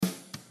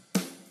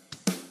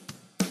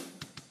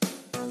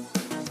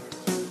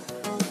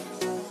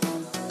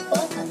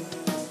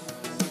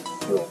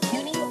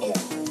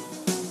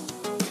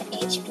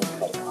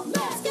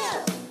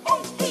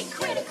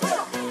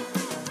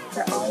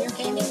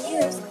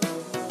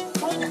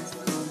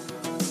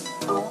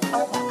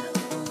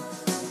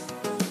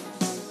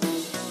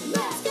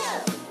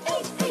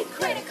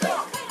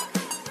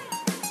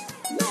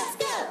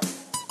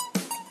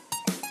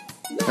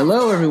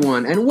Hello,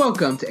 everyone, and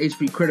welcome to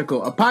HP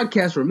Critical, a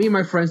podcast where me and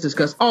my friends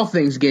discuss all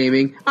things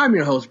gaming. I'm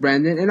your host,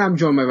 Brandon, and I'm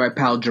joined by my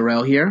pal,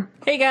 Jarrell, here.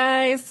 Hey,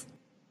 guys.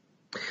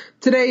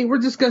 Today, we're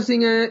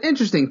discussing an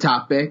interesting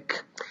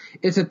topic.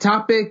 It's a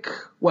topic,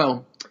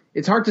 well,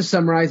 it's hard to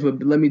summarize,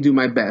 but let me do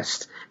my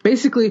best.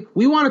 Basically,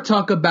 we want to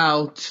talk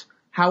about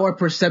how our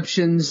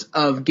perceptions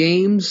of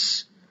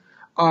games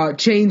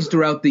changed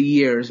throughout the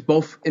years,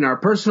 both in our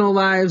personal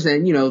lives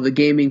and, the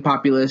gaming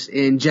populace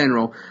in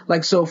general.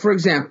 Like, so, for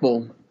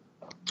example,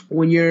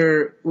 when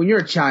you're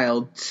a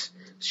child,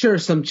 sure,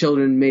 some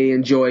children may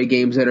enjoy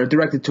games that are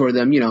directed toward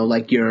them,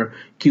 like your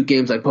cute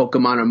games like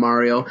Pokemon or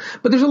Mario.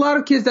 But there's a lot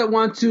of kids that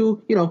want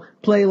to,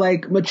 play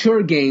like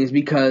mature games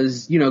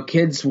because,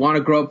 kids want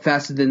to grow up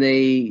faster than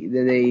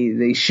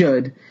they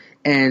should.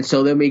 And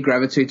so they may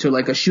gravitate to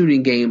like a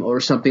shooting game or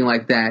something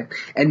like that.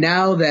 And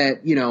now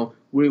that,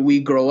 we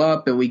grow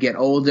up and we get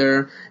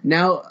older,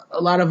 now a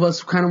lot of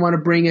us kind of want to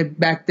bring it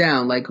back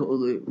down, like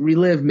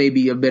relive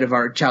maybe a bit of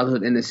our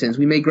childhood innocence.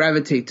 We may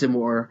gravitate to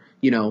more,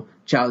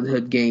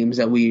 childhood games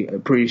that we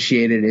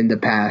appreciated in the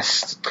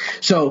past.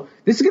 So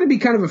this is going to be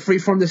kind of a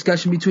free-form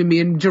discussion between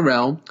me and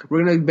Jarrell.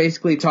 We're going to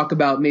basically talk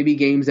about maybe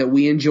games that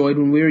we enjoyed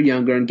when we were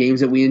younger and games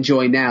that we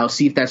enjoy now,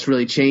 see if that's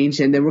really changed.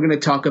 And then we're going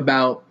to talk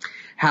about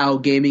how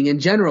gaming in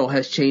general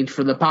has changed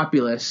for the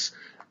populace.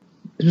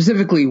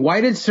 Specifically,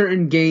 why did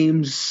certain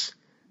games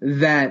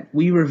that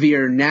we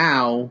revere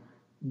now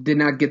did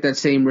not get that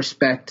same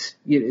respect,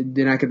 at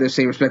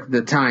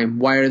the time?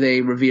 Why are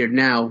they revered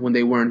now when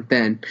they weren't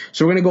then?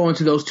 So we're going to go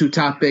into those two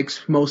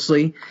topics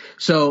mostly.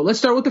 So let's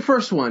start with the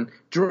first one.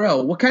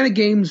 Jarrell, what kind of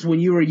games when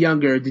you were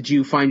younger did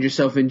you find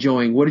yourself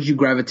enjoying? What did you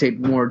gravitate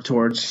more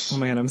towards? Oh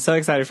my God, I'm so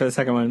excited for the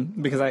second one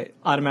because I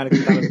automatically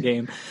thought of the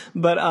game.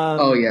 But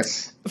oh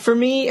yes, for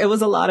me, it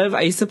was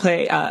I used to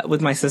play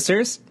with my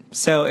sisters.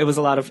 So it was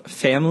a lot of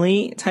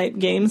family type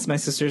games. My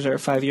sisters are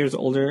 5 years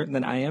older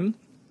than I am.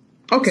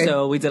 Okay.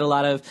 So we did a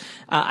lot of,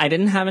 I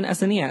didn't have an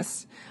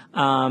SNES.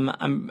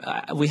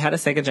 We had a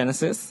Sega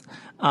Genesis.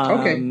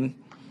 Okay.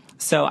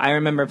 So I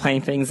remember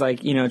playing things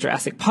like,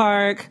 Jurassic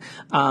Park,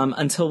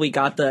 until we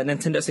got the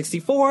Nintendo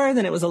 64.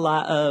 Then it was a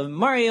lot of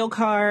Mario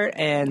Kart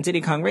and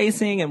Diddy Kong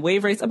Racing and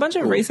Wave Race, a bunch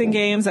of racing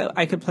games that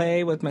I could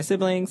play with my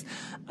siblings.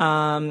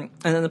 And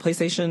then the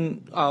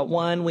PlayStation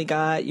 1 we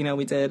got,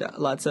 we did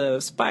lots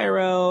of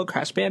Spyro,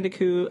 Crash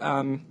Bandicoot,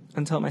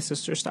 until my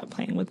sister stopped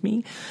playing with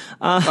me.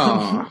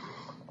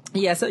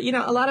 Yeah, so,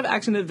 a lot of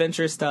action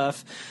adventure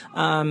stuff.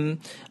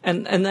 And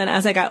then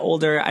as I got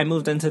older, I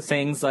moved into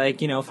things like,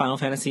 Final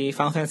Fantasy.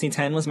 Final Fantasy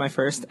X was my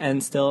first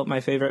and still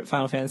my favorite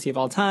Final Fantasy of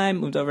all time.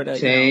 Moved over to,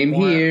 Same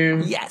here.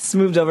 Yes,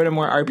 moved over to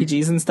more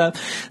RPGs and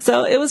stuff.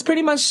 So it was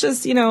pretty much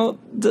just,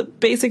 the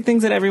basic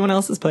things that everyone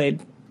else has played.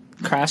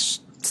 Crash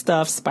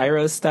stuff,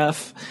 Spyro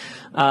stuff.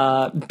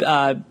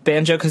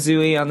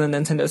 Banjo-Kazooie on the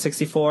Nintendo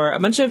 64. A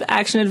bunch of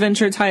action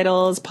adventure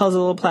titles,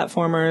 puzzle,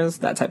 platformers,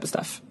 that type of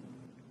stuff.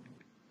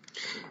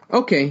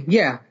 Okay,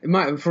 yeah.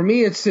 For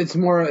me, it's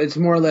more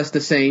or less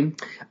the same.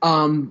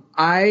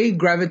 I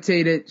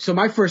gravitated. So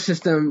my first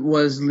system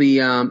was the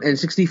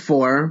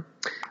N64.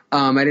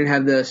 I didn't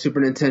have the Super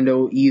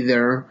Nintendo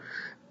either,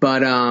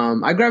 but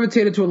I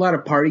gravitated to a lot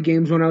of party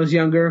games when I was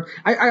younger.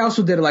 I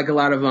also did like a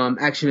lot of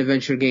action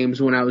adventure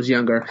games when I was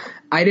younger.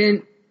 I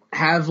didn't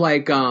have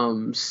like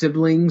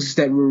siblings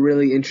that were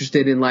really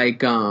interested in like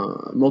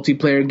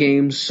multiplayer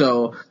games.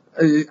 So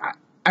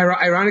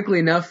ironically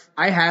enough,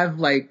 I have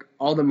like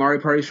all the Mario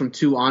parties from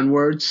 2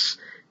 onwards,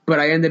 but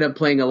I ended up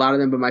playing a lot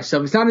of them by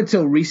myself. It's not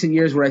until recent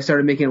years where I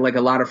started making like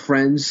a lot of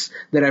friends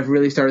that I've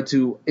really started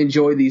to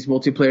enjoy these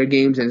multiplayer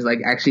games and like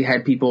actually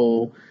had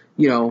people,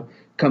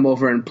 come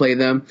over and play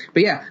them.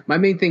 But yeah, my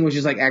main thing was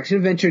just like action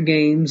adventure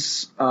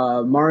games,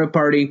 Mario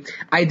Party.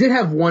 I did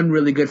have one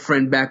really good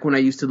friend back when I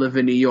used to live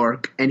in New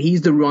York, and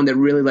he's the one that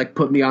really like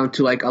put me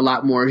onto like a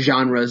lot more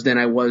genres than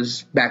I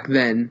was back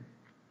then.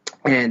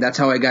 And that's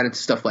how I got into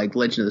stuff like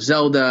Legend of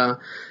Zelda,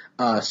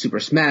 Super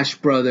Smash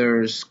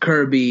Brothers,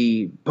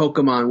 Kirby,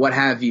 Pokemon, what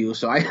have you.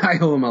 So I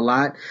owe him a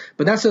lot.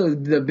 But that's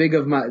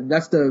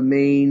the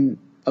main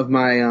of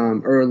my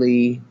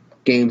early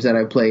games that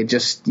I played.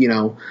 Just,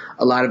 a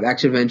lot of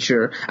action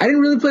adventure. I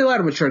didn't really play a lot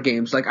of mature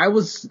games. Like I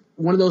was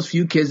one of those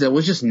few kids that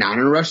was just not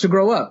in a rush to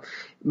grow up.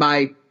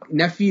 My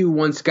nephew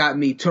once got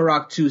me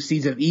Turok 2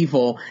 Seeds of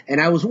Evil,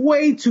 and I was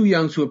way too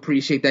young to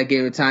appreciate that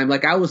game at the time.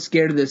 Like I was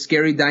scared of the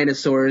scary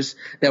dinosaurs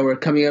that were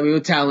coming at me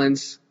with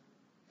talons.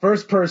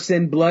 First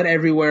person, blood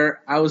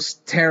everywhere. I was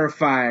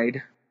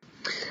terrified.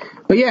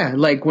 But yeah,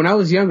 like when I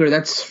was younger,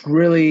 that's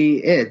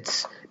really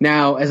it.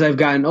 Now, as I've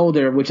gotten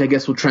older, which I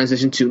guess we'll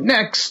transition to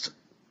next,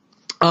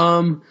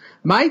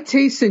 my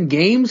tastes in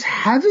games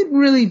haven't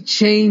really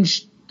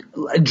changed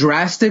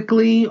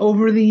drastically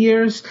over the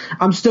years.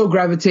 I'm still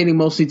gravitating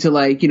mostly to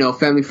like,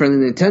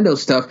 family-friendly Nintendo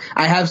stuff.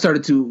 I have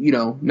started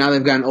to, now that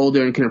I've gotten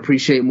older and can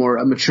appreciate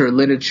more mature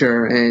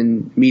literature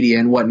and media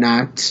and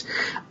whatnot,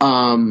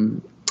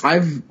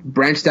 I've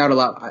branched out a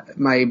lot.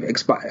 My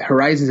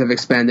horizons have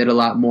expanded a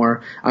lot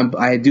more.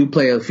 I do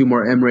play a few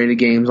more M-rated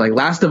games. Like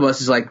Last of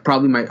Us is like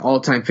probably my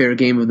all-time favorite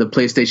game of the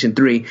PlayStation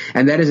 3,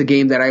 and that is a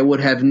game that I would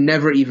have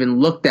never even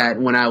looked at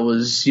when I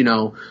was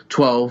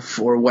 12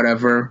 or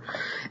whatever.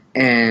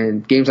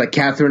 And games like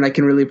Catherine I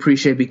can really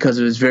appreciate because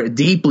of its very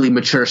deeply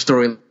mature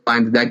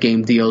storyline that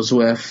game deals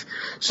with.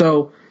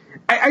 So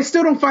I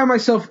still don't find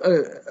myself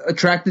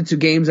attracted to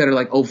games that are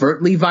like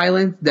overtly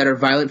violent, that are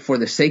violent for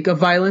the sake of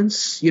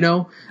violence.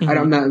 Mm-hmm.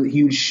 I'm not a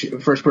huge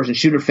first-person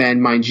shooter fan,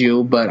 mind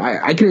you, but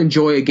I can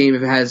enjoy a game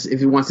if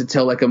it wants to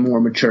tell like a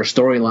more mature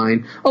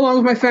storyline, along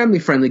with my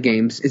family-friendly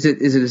games. Is it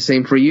the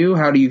same for you?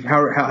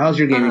 How's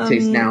your gaming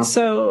taste now?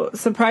 So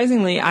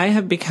surprisingly, I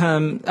have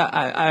become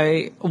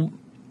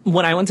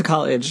when I went to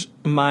college,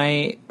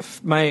 my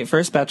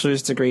first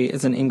bachelor's degree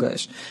is in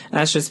English, and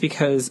that's just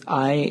because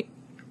I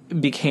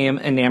became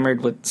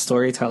enamored with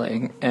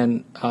storytelling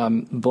and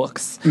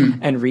books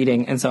and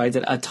reading, and so I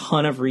did a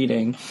ton of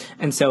reading.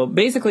 And so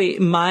basically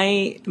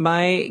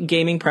my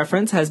gaming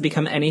preference has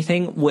become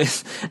anything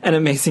with an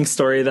amazing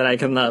story that I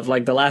can love,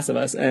 like The Last of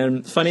Us.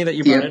 And funny that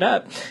you brought it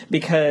up,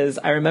 because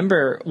I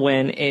remember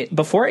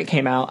before it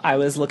came out, I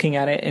was looking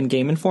at it in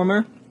Game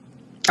Informer.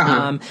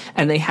 Uh-huh.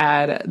 And they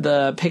had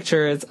the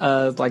pictures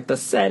of like the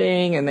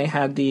setting, and they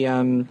had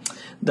the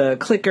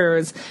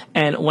clickers.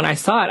 And when I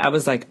saw it, I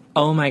was like,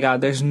 oh my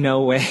God, there's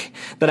no way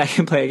that I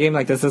can play a game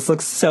like this. This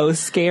looks so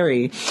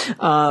scary.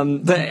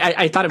 But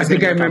I thought it was. I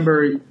think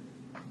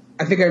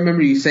I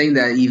remember you saying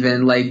that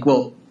even like,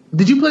 well,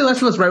 did you play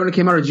Last of Us right when it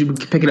came out, or did you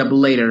pick it up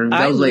later?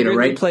 That was later,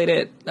 right? I played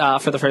it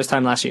for the first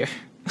time last year.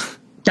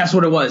 That's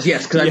what it was,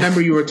 yes. Because I remember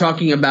you were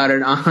talking about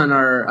it on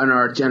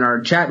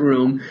our chat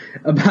room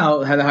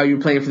about how you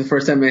were playing for the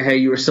first time and how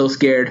you were so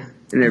scared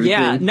and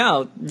everything.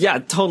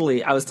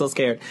 Totally. I was still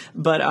scared,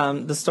 but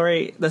the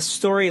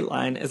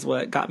storyline is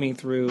what got me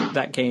through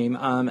that game,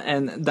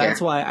 and that's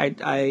why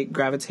I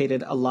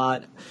gravitated a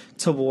lot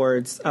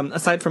towards,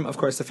 aside from of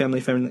course the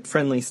family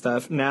friendly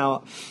stuff.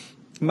 Now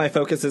my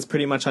focus is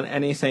pretty much on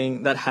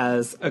anything that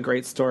has a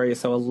great story.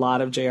 So a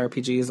lot of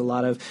JRPGs, a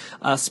lot of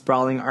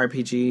sprawling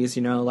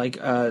RPGs, like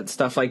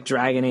stuff like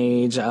Dragon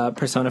Age,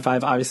 Persona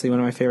 5, obviously one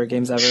of my favorite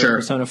games ever, sure.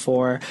 Persona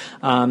 4,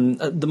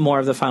 the more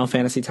of the Final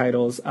Fantasy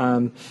titles.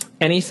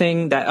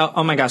 Anything that,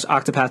 oh my gosh,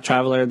 Octopath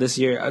Traveler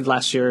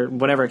last year,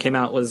 whenever it came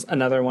out, was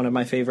another one of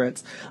my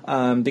favorites,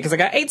 because I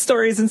got 8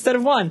 stories instead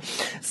of 1.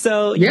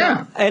 So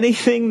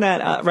anything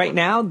that right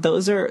now,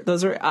 those are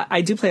I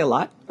do play a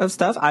lot of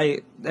stuff. I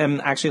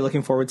am actually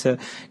looking forward to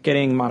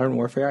getting Modern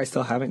Warfare. I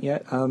still haven't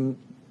yet. And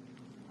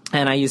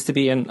I used to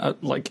be in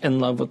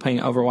love with playing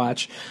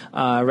Overwatch,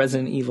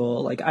 Resident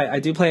Evil. Like I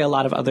do play a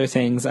lot of other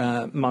things.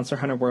 Monster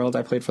Hunter World.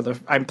 I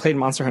played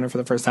Monster Hunter for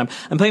the first time.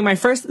 I'm playing my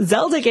first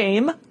Zelda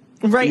game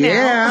right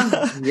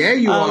now. Yeah,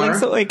 you are.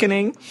 Link's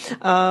Awakening.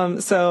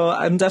 So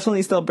I'm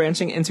definitely still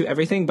branching into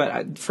everything,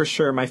 but for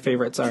sure my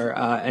favorites are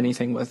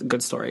anything with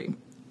good story,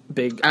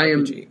 big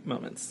RPG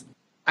moments.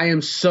 I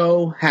am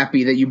so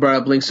happy that you brought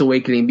up Link's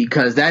Awakening,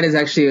 because that is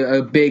actually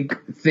a big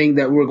thing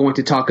that we're going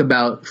to talk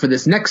about for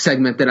this next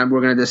segment that we're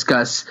going to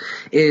discuss,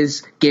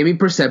 is gaming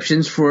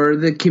perceptions for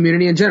the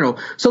community in general.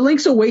 So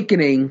Link's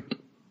Awakening,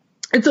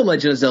 it's a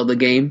Legend of Zelda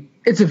game.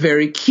 It's a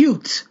very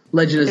cute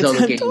Legend of Zelda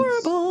game. It's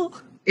adorable.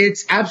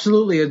 It's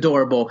absolutely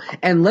adorable.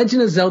 And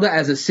Legend of Zelda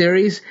as a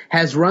series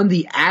has run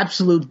the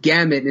absolute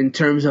gamut in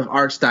terms of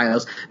art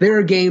styles. There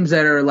are games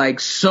that are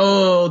like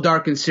so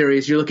dark and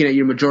serious. You're looking at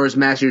your Majora's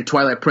Mask, your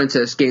Twilight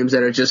Princess games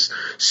that are just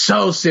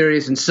so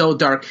serious and so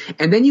dark.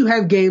 And then you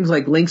have games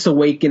like Link's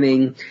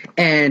Awakening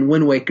and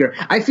Wind Waker.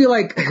 I feel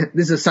like,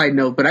 this is a side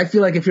note, but I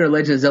feel like if you're a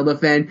Legend of Zelda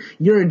fan,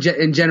 you're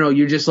in general,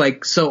 you're just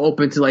like so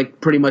open to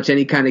like pretty much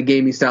any kind of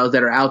gaming styles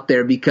that are out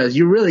there, because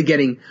you're really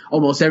getting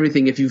almost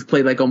everything if you've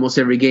played like almost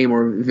every game,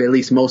 or at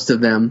least most of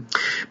them.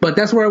 But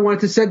that's where I wanted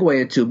to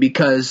segue into,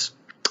 because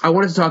I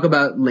wanted to talk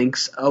about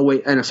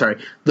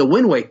the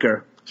Wind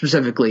Waker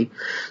specifically.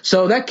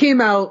 So that came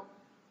out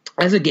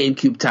as a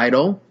GameCube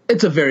title.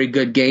 It's a very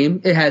good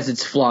game. It has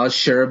its flaws,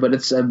 sure, but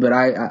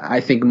I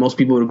think most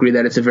people would agree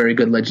that it's a very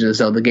good Legend of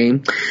Zelda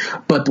game.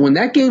 But when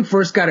that game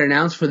first got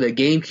announced for the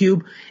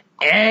GameCube,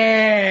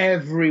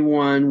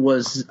 everyone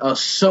was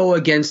so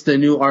against the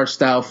new art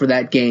style for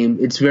that game.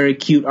 It's very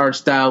cute art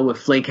style,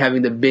 with Link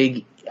having the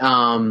big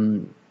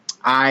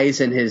eyes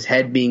and his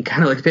head being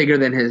kind of like bigger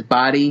than his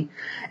body.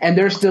 And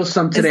there's still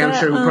some today, I'm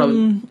sure, who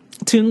probably...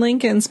 Toon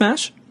Link in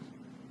Smash?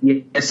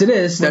 Yes, it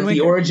is. That's the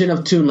origin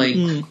of Toon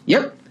Link.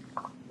 Yep.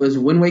 It was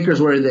Wind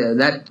Waker's where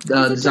that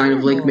design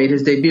of Link made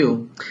his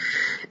debut.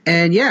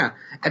 And yeah,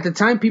 at the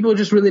time, people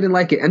just really didn't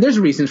like it. And there's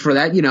reasons for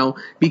that,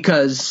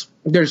 because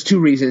there's two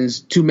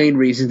main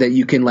reasons that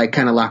you can like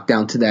kind of lock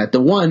down to that.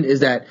 The one is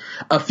that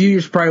a few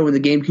years prior, when the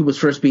GameCube was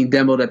first being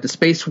demoed at the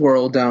Space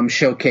World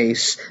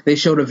showcase, they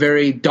showed a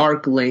very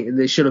dark Legend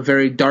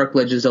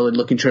of Zelda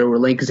looking trailer where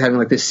Link is having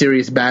like this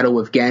serious battle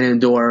with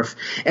Ganondorf.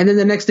 And then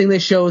the next thing they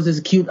show is this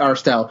cute art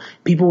style.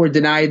 People were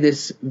denied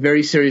this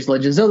very serious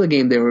Legend of Zelda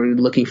game they were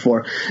looking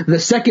for. The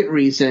second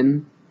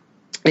reason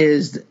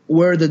is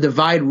where the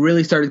divide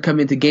really started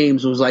coming into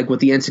games was like with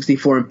the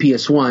N64 and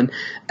PS1,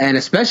 and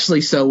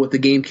especially so with the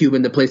GameCube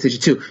and the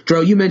PlayStation 2.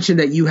 Dro, you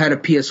mentioned that you had a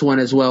PS1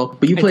 as well,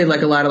 but you played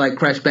like a lot of like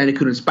Crash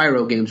Bandicoot and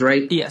Spyro games,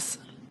 right? Yes.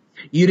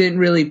 You didn't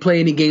really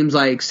play any games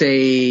like,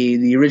 say,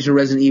 the original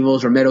Resident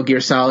Evils or Metal Gear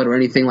Solid or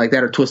anything like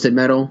that, or Twisted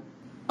Metal?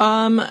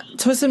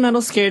 Twisted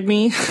Metal scared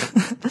me.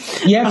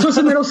 Yeah,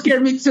 Twisted Metal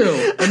scared me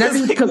too. And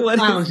that's because like,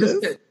 clowns.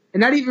 And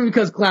not even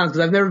because clowns,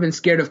 because I've never been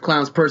scared of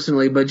clowns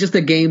personally, but just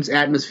the game's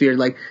atmosphere,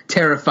 like,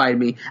 terrified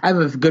me. I have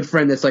a good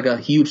friend that's, like, a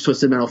huge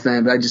Twisted Metal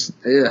fan, but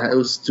it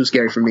was too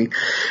scary for me.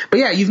 But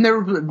yeah,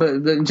 but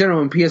in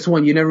general, in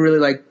PS1, you never really,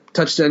 like,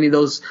 touched any of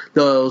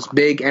those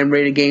big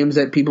M-rated games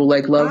that people,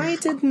 like, love? I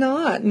did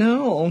not,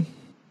 no.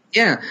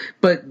 Yeah,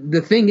 but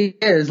the thing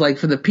is, like,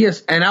 for the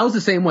PS, and I was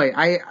the same way.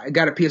 I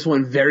got a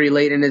PS1 very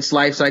late in its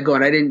life cycle,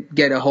 and I didn't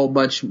get a whole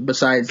bunch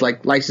besides,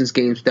 like, licensed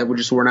games that were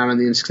not on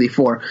the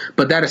N64.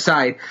 But that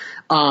aside,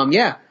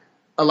 yeah,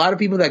 a lot of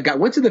people that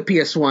went to the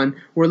PS1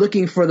 were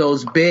looking for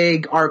those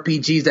big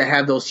RPGs that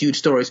have those huge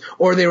stories,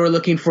 or they were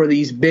looking for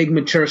these big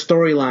mature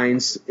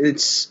storylines.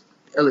 It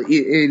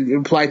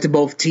applied to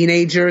both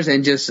teenagers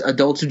and just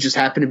adults who just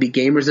happened to be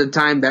gamers at the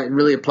time. That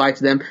really applied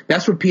to them.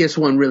 That's where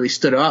PS1 really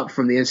stood up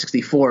from the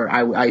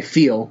N64, I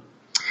feel.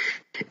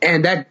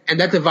 And that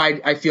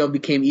divide, I feel,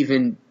 became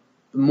even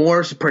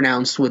more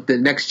pronounced with the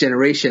next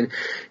generation,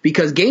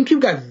 because GameCube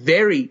got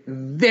very,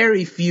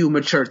 very few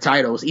mature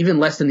titles, even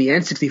less than the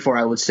N64,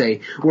 I would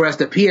say. Whereas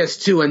the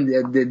PS2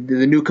 and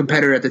the new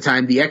competitor at the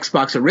time, the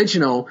Xbox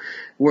original,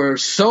 were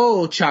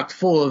so chock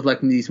full of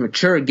like these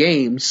mature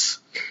games.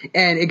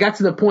 And it got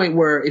to the point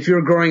where if you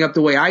were growing up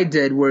the way I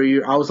did,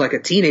 where I was like a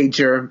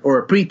teenager or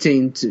a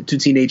preteen to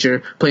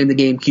teenager playing the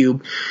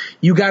GameCube,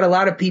 you got a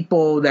lot of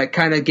people that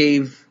kind of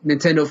gave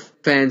Nintendo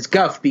fans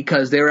guff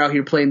because they were out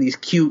here playing these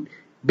cute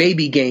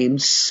baby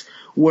games,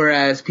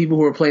 whereas people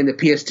who were playing the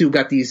PS2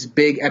 got these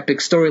big epic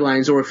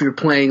storylines, or if you're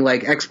playing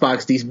like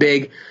Xbox, these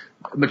big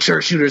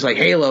mature shooters like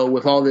Halo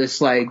with all this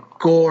like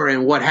gore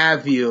and what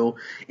have you.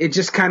 It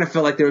just kind of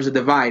felt like there was a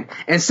divide.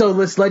 And so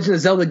this Legend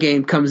of Zelda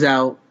game comes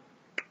out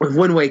with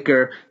Wind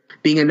Waker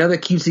being another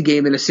cutesy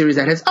game in a series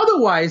that has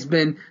otherwise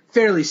been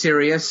fairly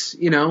serious,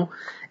 you know,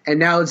 and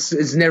now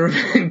it's never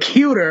been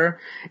cuter,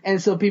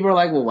 and so people are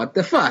like, well, what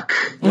the fuck?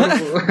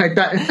 I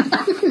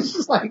thought it's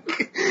just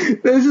like,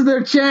 this is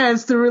their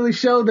chance to really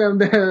show them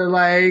that,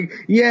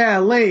 like, yeah,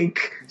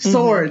 Link,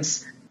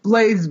 swords,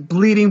 blades,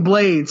 bleeding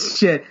blades,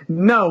 shit.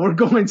 No, we're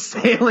going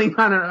sailing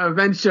on an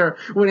adventure.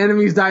 When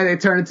enemies die, they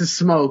turn into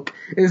smoke.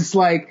 It's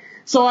like,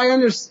 so I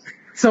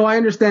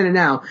understand it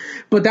now.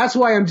 But that's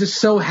why I'm just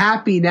so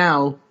happy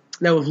now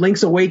that with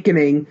Link's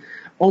Awakening,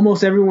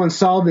 almost everyone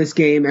saw this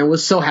game and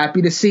was so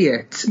happy to see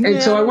it.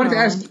 And so I wanted to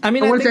ask. I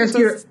mean, I think it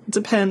does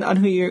depend on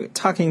who you're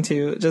talking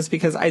to, just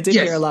because I did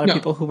hear a lot of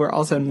people who were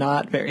also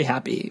not very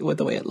happy with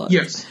the way it looked.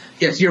 Yes,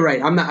 you're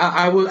right. I'm not.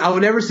 I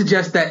would never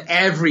suggest that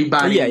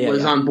everybody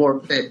was on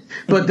board with it.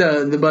 But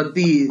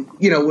the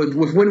you know,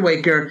 with Wind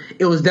Waker,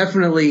 it was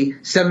definitely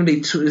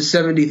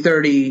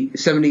 70-30,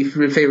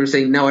 70 favor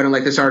saying no, I don't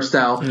like this art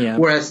style. Yeah.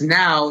 Whereas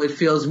now it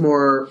feels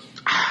more.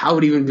 I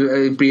would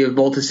even be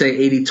bold to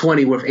say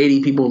 80-20, where if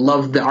 80 people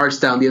love the art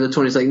style and the other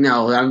 20 is like,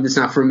 no, it's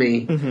not for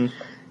me. Mm-hmm.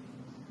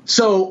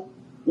 So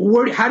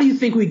how do you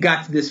think we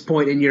got to this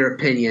point, in your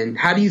opinion?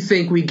 How do you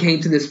think we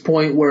came to this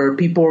point where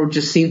people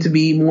just seem to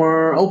be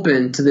more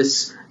open to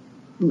this?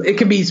 It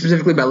could be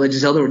specifically about Legend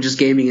of Zelda or just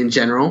gaming in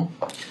general.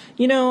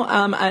 You know,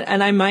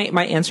 and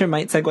my answer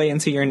might segue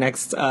into your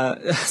next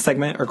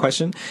segment or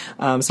question.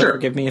 So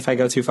forgive me if I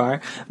go too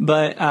far.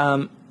 But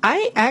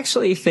I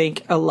actually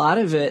think a lot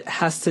of it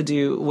has to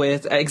do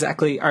with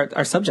exactly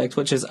our subject,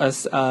 which is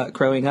us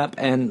growing up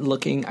and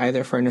looking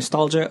either for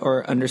nostalgia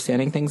or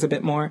understanding things a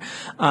bit more.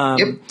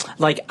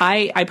 Like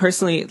I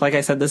personally, like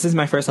I said, this is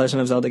my first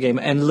Legend of Zelda game,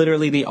 and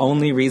literally the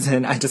only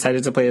reason I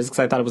decided to play it is because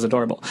I thought it was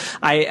adorable.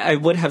 I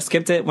would have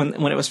skipped it when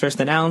it was first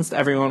announced.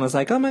 Everyone was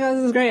like, "Oh my god,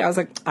 this is great!" I was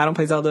like, "I don't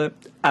play Zelda.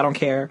 I don't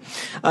care."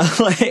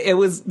 Like, it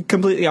was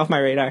completely off my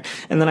radar.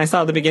 And then I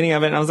saw the beginning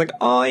of it, and I was like,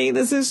 "Oh,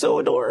 this is so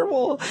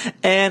adorable!"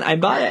 And I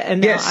bought it.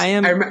 And now I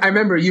am. I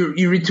remember you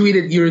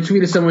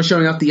retweeted someone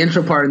showing off the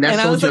intro part, and that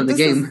sold you on the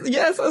game.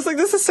 Yes, I was like,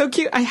 this is so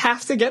cute. I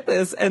have to get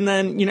this. And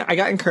then, you know, I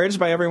got encouraged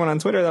by everyone on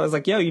Twitter that was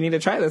like, yo, you need to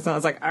try this. And I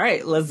was like, all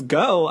right, let's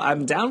go.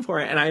 I'm down for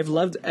it. And I've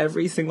loved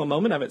every single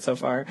moment of it so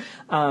far.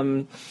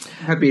 Happy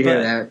to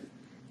hear that.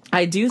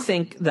 I do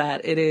think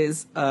that it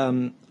is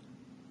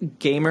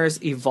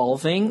gamers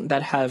evolving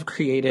that have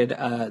created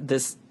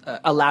this.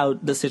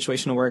 Allowed the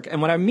situation to work.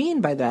 And what I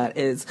mean by that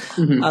is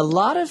a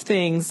lot of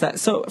things that,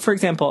 so for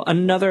example,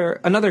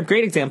 another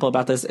great example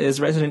about this is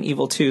Resident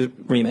Evil 2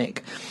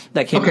 remake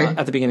that came out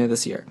at the beginning of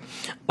this year.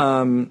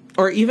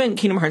 Or even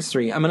Kingdom Hearts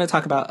 3. I'm going to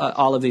talk about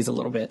all of these a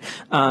little bit.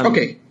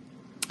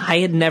 I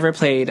had never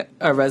played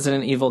a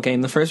Resident Evil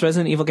game. The first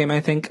Resident Evil game I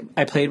think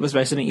I played was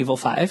Resident Evil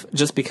 5,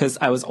 just because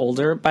I was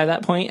older by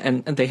that point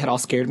and they had all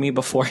scared me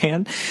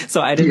beforehand.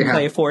 So I didn't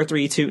play 4,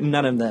 3, 2,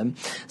 none of them.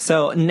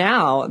 So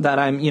now that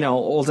I'm, you know,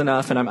 old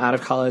enough and I'm out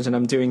of college and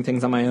I'm doing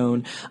things on my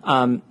own,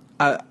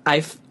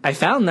 I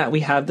found that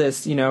we have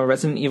this,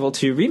 Resident Evil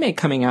 2 remake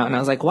coming out, and I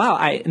was like, wow,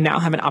 I now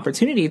have an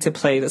opportunity to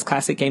play this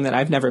classic game that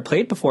I've never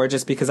played before,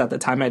 just because at the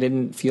time I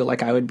didn't feel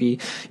like I would be,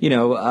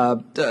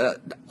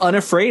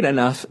 unafraid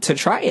enough to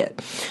try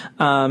it.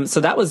 So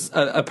that was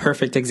a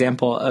perfect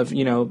example of,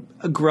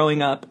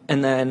 growing up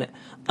and then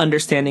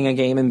understanding a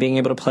game and being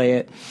able to play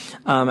it.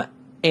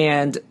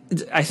 And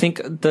I think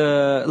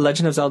the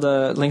Legend of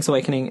Zelda Link's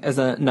Awakening is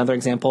another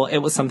example. It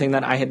was something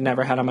that I had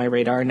never had on my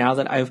radar. Now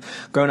that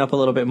I've grown up a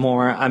little bit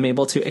more, I'm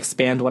able to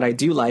expand what I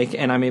do like,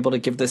 and I'm able to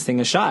give this thing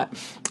a shot.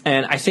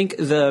 And I think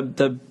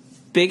the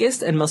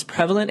biggest and most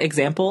prevalent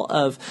example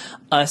of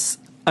us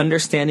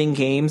understanding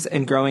games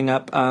and growing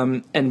up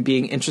and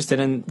being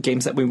interested in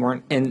games that we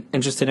weren't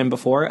interested in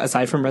before,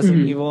 aside from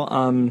Resident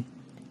Evil,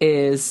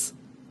 is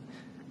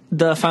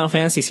the Final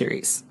Fantasy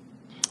series.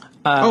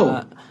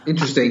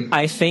 Interesting.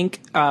 I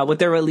think with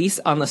their release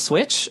on the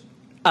Switch,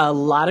 a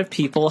lot of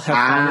people have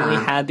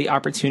finally had the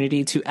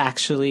opportunity to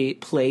actually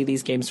play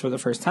these games for the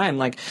first time.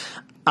 Like,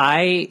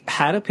 I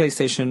had a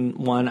PlayStation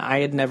 1.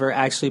 I had never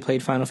actually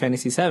played Final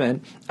Fantasy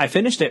VII. I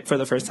finished it for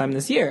the first time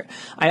this year.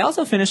 I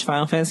also finished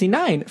Final Fantasy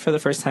IX for the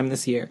first time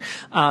this year.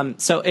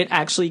 So it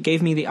actually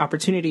gave me the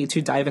opportunity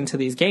to dive into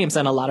these games.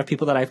 And a lot of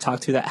people that I've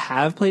talked to that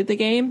have played the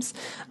games,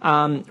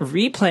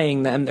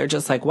 replaying them, they're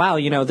just like, wow,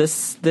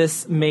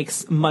 this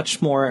makes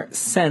much more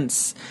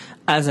sense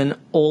as an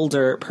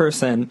older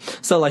person.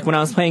 So like when I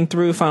was playing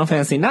through Final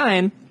Fantasy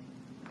IX,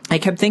 I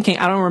kept thinking,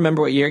 I don't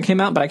remember what year it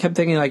came out, but I kept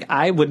thinking, like,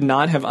 I would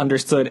not have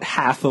understood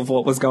half of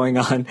what was going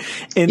on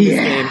in this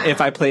game if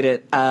I played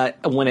it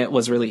when it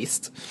was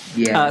released.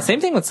 Yeah.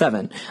 Same thing with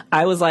 7.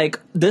 I was like,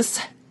 this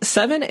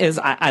 7 is,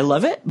 I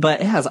love it, but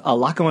it has a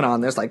lot going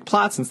on. There's like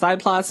plots and side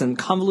plots and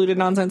convoluted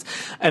nonsense.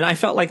 And I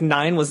felt like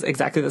 9 was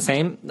exactly the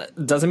same.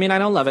 Doesn't mean I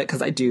don't love it,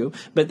 because I do.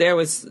 But there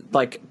was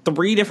like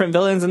 3 different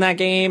villains in that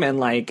game, and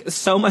like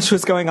so much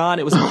was going on.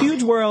 It was a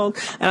huge world.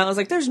 And I was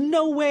like, there's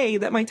no way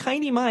that my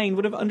tiny mind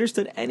would have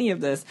understood any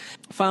of this.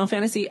 Final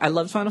Fantasy, I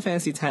loved Final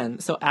Fantasy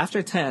X. So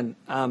after 10,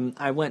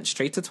 I went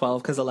straight to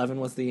 12, because 11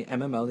 was the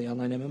MMO, the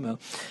online MMO.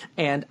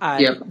 And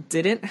I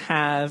didn't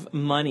have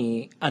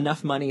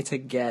enough money to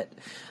get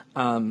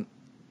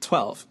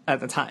 12 at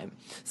the time.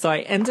 So I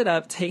ended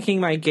up taking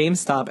my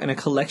GameStop and a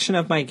collection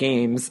of my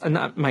games,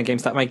 not my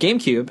GameStop, my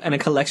GameCube and a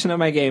collection of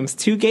my games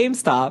to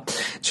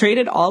GameStop,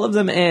 traded all of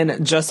them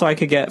in just so I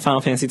could get Final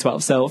Fantasy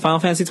 12. So Final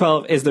Fantasy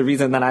 12 is the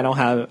reason that I don't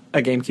have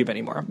a GameCube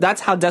anymore. That's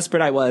how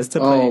desperate I was to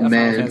play a Final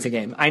Fantasy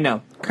game. I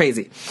know.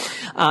 Crazy.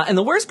 And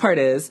the worst part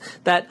is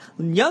that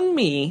young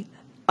me,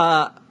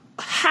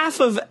 half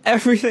of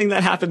everything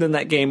that happened in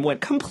that game went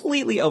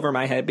completely over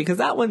my head, because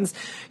that one's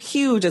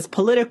huge. It's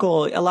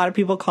political. A lot of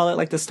people call it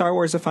like the Star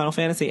Wars of Final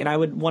Fantasy, and I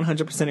would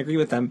 100% agree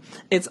with them.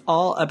 It's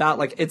all about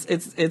like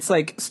it's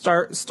like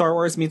Star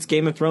Wars meets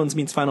Game of Thrones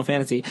meets Final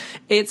Fantasy.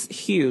 It's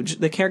huge.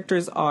 The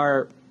characters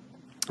are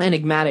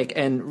enigmatic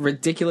and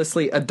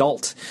ridiculously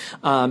adult.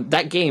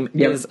 That game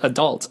is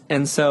adult.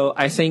 And so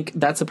I think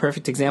that's a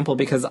perfect example,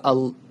 because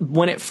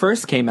when it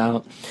first came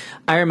out,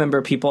 I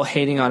remember people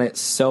hating on it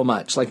so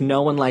much. Like,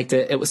 no one liked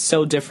it. It was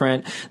so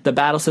different. The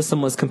battle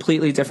system was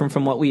completely different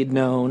from what we had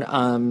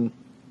known.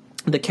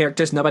 The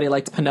characters, nobody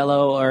liked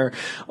Penelo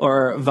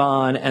or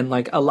Vaughn, and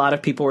like a lot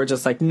of people were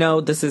just like,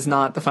 no, this is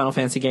not the Final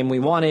Fantasy game we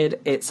wanted.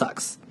 It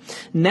sucks.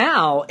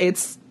 Now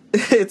it's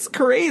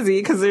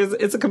crazy, because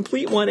it's a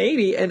complete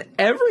 180, and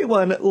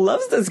everyone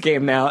loves this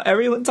game now.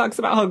 Everyone talks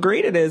about how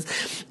great it is.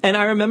 And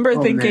I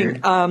remember thinking,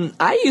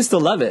 I used to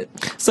love it.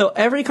 So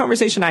every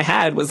conversation I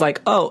had was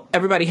like, oh,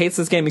 everybody hates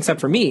this game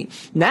except for me.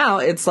 Now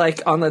it's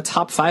like on the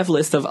top 5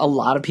 list of a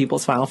lot of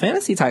people's Final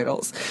Fantasy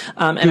titles.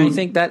 And I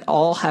think that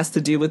all has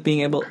to do with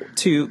being able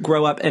to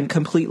grow up and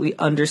completely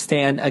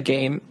understand a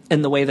game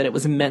in the way that it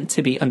was meant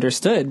to be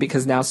understood,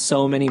 because now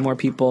so many more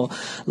people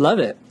love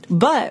it.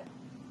 But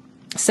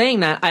saying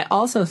that, I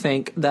also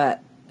think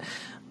that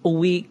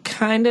we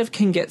kind of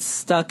can get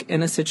stuck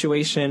in a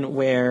situation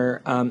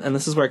where, and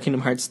this is where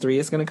Kingdom Hearts 3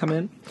 is going to come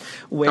in,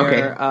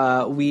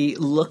 where we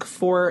look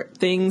for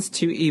things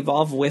to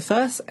evolve with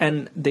us,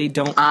 and they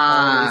don't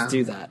always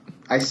do that.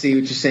 I see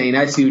what you're saying.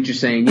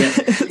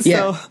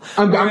 Yeah.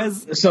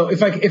 So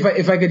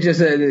if I could just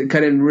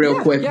cut in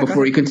real quick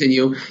before you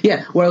continue.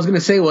 Yeah. What I was going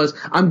to say was,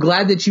 I'm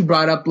glad that you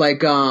brought up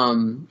like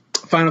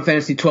Final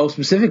Fantasy 12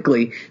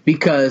 specifically,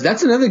 because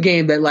that's another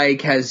game that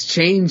like has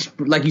changed,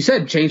 like you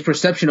said, changed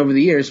perception over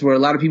the years, where a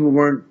lot of people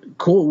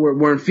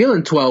weren't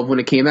feeling 12 when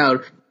it came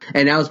out,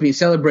 and now it's being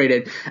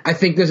celebrated. I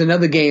think there's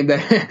another game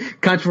that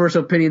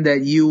controversial opinion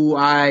that you,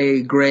 I,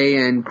 Gray,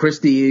 and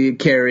Christy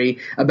carry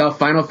about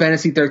Final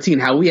Fantasy 13.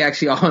 How we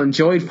actually all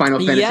enjoyed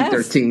Final Fantasy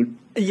 13.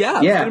 Yeah,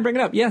 I was going to bring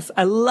it up. Yes,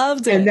 I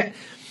loved it.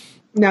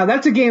 Now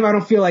that's a game I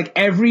don't feel like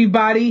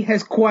everybody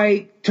has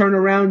quite turned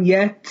around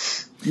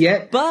yet.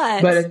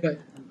 But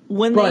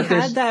when they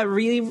had that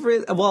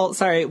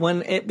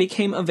when it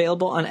became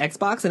available on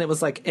Xbox and it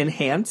was like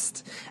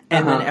enhanced,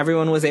 and then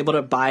everyone was able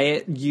to buy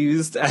it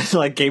used at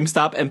like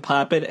GameStop and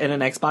pop it in an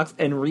Xbox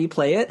and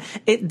replay it,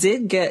 it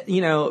did get,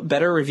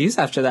 better reviews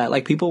after that.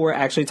 Like people were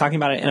actually talking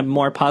about it in a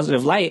more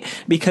positive light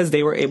because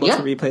they were able to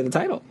replay the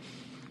title.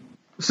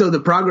 So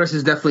the progress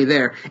is definitely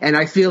there, and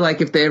I feel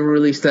like if they ever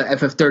released the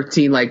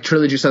FF13 like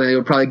trilogy or something, they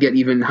would probably get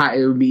even high.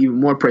 It would be even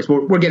more praise.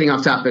 We're getting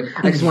off topic.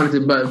 I just wanted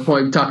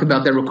to talk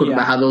about that real quick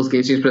about how those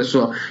games change as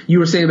well. You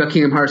were saying about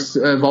Kingdom Hearts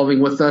evolving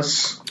with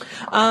us.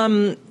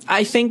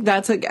 I think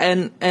that's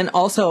and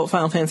also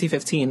Final Fantasy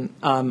 15.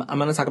 I'm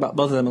going to talk about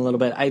both of them a little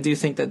bit. I do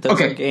think that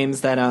those are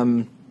games that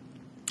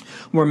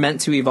were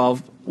meant to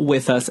evolve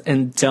with us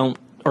and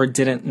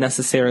didn't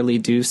necessarily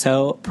do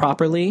so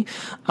properly.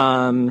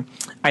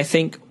 I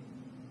think.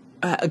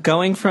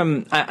 Going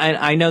from,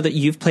 I know that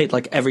you've played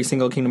like every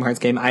single Kingdom Hearts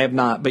game. I have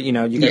not, but you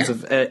guys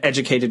have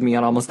educated me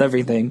on almost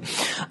everything.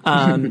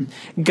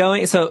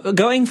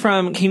 Going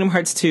from Kingdom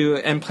Hearts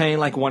 2 and playing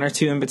like 1 or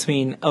 2 in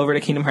between over to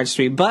Kingdom Hearts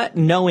 3, but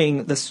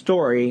knowing the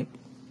story,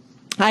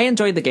 I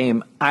enjoyed the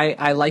game.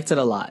 I liked it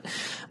a lot.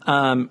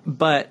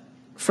 But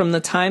from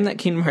the time that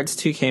Kingdom Hearts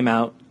 2 came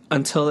out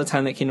until the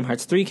time that Kingdom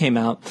Hearts 3 came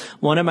out,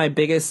 one of my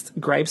biggest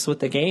gripes with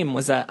the game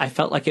was that I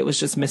felt like it was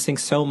just missing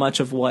so much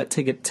of what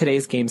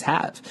today's games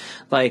have.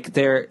 Like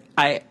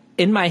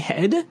in my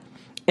head,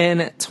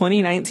 in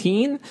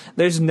 2019,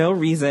 there's no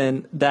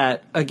reason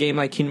that a game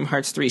like Kingdom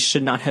Hearts 3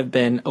 should not have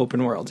been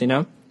open world,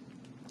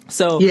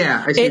 So I see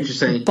what you're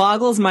saying. It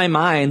boggles my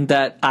mind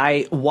that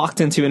I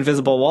walked into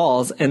invisible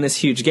walls in this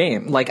huge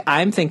game. Like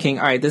I'm thinking,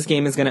 all right, this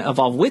game is going to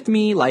evolve with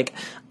me. Like,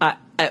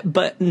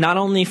 but not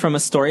only from a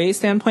story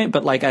standpoint,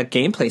 but like a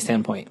gameplay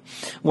standpoint,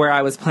 where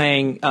I was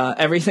playing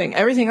everything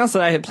else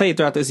that I had played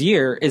throughout this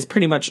year is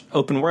pretty much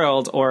open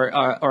world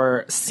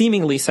or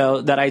seemingly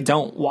so, that I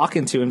don't walk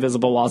into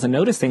invisible walls and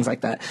notice things like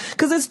that.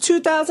 Because it's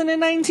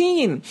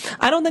 2019.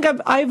 I don't think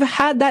I've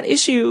had that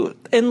issue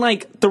in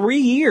like 3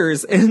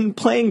 years in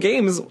playing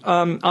games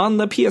on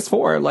the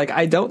PS4. Like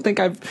I don't think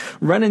I've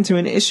run into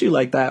an issue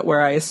like that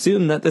where I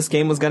assumed that this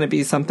game was going to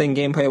be something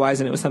gameplay wise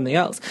and it was something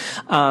else.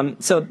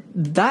 So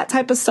that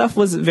type of stuff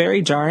was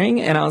very jarring,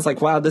 and I was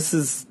like, wow, this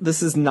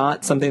is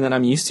not something that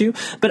I'm used to.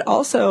 But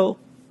also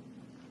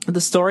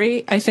the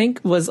story, I think,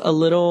 was a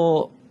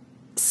little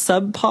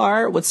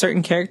subpar with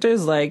certain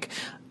characters. Like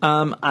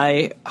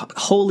I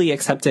wholly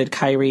accepted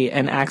Kairi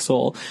and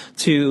Axel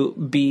to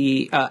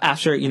be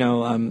after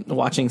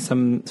watching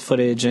some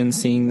footage and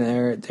seeing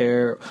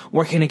they're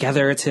working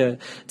together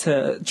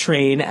to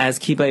train as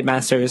Keyblade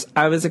Masters.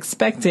 I was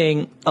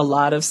expecting a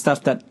lot of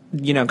stuff that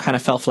kind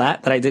of fell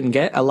flat, that I didn't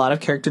get. A lot of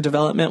character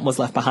development was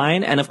left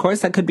behind, and of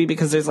course that could be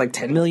because there's like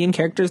 10 million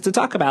characters to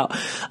talk about.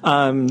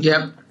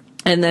 Yep.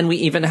 And then we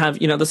even have,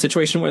 the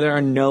situation where there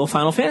are no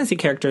Final Fantasy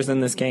characters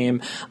in this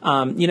game.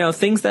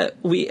 Things that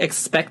we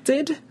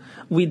expected,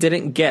 we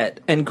didn't get.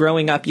 And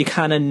growing up, you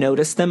kind of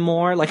notice them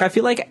more. Like, I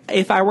feel like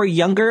if I were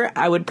younger,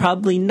 I would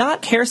probably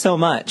not care so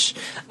much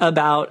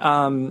about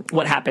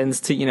what happens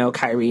to,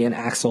 Kairi and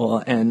Axel.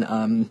 And,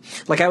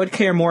 I would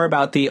care more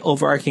about the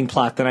overarching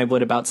plot than I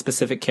would about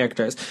specific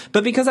characters.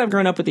 But because I've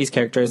grown up with these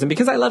characters, and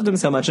because I love them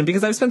so much, and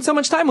because I've spent so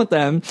much time with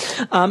them,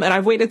 and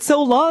I've waited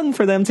so long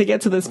for them to get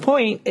to this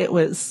point, it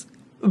was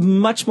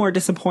much more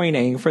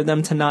disappointing for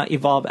them to not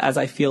evolve as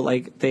I feel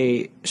like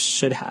they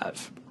should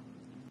have.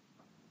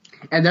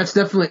 And that's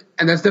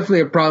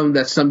definitely a problem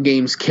that some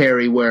games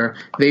carry, where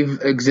they've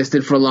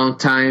existed for a long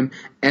time,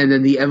 and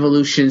then the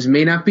evolutions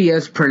may not be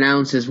as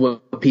pronounced as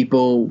what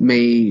people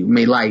may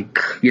like,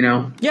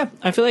 Yeah,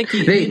 I feel like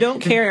you don't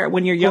care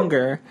when you're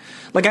younger.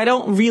 Like, I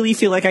don't really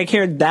feel like I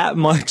cared that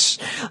much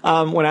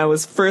when I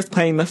was first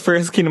playing the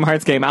first Kingdom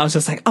Hearts game. I was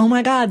just like, oh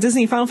my god,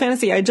 Disney, Final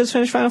Fantasy, I just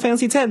finished Final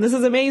Fantasy X. This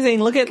is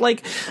amazing. Look at,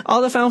 like,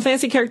 all the Final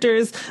Fantasy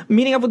characters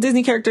meeting up with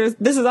Disney characters.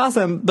 This is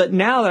awesome. But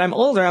now that I'm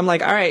older, I'm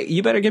like, all right,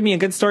 you better give me a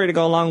good story to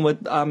go along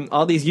with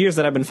all these years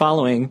that I've been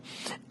following.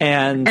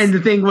 And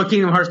the thing with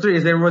Kingdom Hearts 3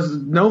 is there was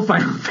no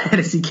Final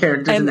Fantasy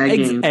characters in that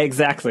game.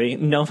 Exactly.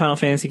 No Final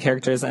Fantasy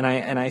characters. And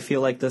I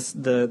feel like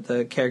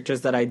the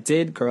characters that I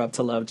did grow up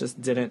to love just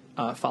didn't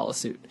follow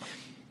suit.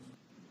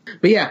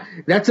 But yeah,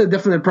 that's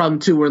definitely a problem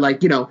too, where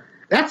like,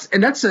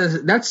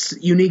 that's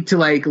unique to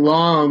like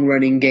long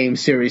running game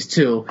series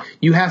too.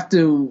 You have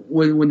to,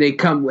 when they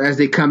come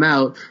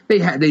out,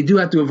 they do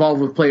have to evolve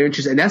with player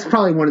interest, and that's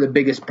probably one of the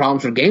biggest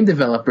problems for game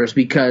developers,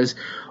 because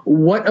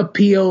how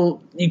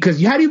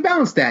do you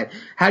balance that?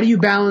 How do you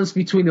balance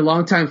between the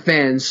longtime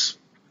fans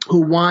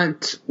who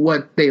want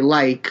what they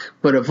like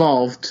but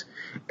evolved,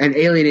 and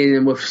alienating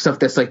them with stuff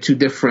that's like too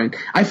different?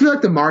 I feel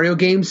like the Mario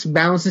games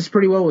balance this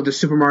pretty well, with the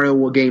Super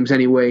Mario games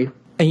anyway.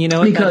 And you know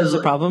what that is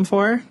a problem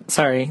for?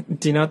 Sorry,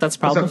 do you know what that's a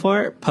problem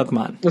for?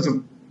 Pokemon.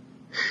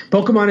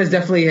 Pokemon has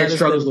definitely had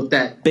struggles with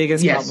that.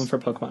 Biggest problem for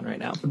Pokemon right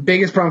now.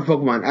 Biggest problem for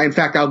Pokemon. In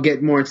fact, I'll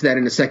get more into that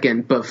in a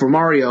second. But for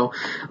Mario,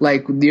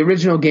 like, the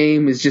original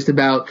game is just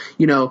about,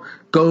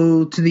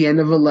 go to the end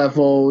of a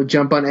level,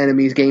 jump on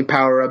enemies, gain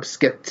power-ups,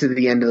 get to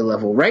the end of the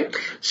level, right?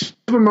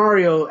 Super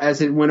Mario,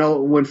 as it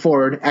went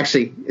forward,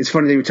 actually, it's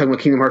funny that you're talking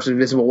about Kingdom Hearts with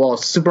invisible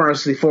walls. Super Mario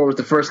 64 was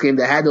the first game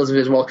that had those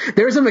invisible walls.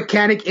 There's a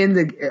mechanic in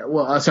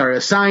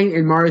a sign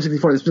in Mario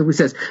 64 that specifically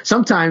says,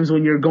 sometimes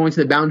when you're going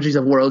to the boundaries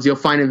of worlds, you'll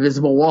find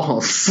invisible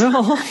walls.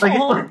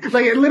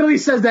 like it literally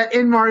says that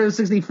in Mario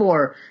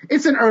 64.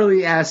 It's an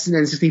early-ass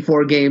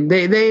N64 game.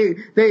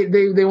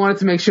 They wanted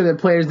to make sure that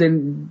players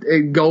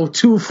didn't go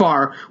too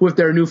far with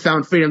their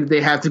newfound freedom, that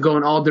they have to go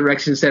in all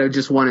directions instead of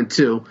just 1 and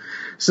 2.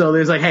 So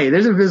there's like, hey,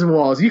 there's invisible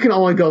walls. You can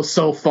only go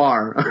so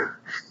far.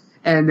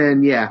 And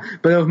then, yeah.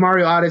 But with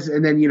Mario Odyssey,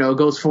 and then,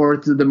 goes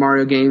forward to the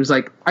Mario games,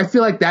 like, I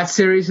feel like that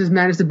series has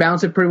managed to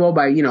balance it pretty well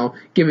by,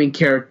 giving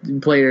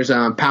players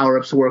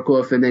power-ups to work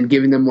with, and then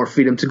giving them more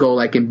freedom to go,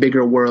 like, in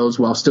bigger worlds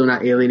while still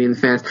not alienating the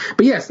fans.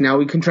 But yes, now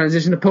we can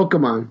transition to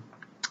Pokemon.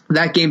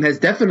 That game has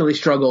definitely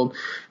struggled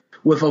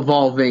with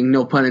evolving,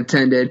 no pun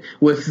intended,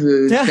 with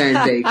the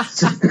fan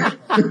base.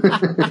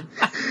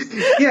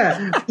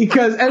 Yeah,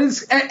 because at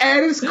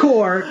its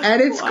core,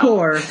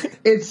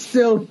 it's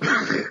still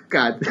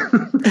God.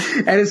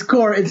 At its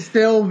core, it's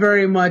still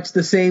very much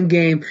the same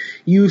game.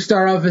 You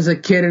start off as a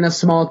kid in a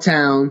small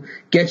town,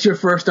 get your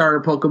first starter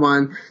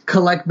Pokemon,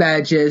 collect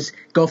badges,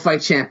 go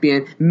fight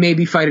champion,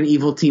 maybe fight an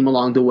evil team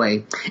along the way.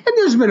 And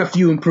there's been a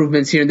few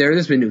improvements here and there.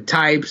 There's been new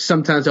types.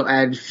 Sometimes they'll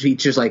add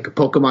features like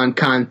Pokemon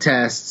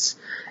contests.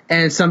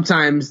 And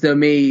sometimes they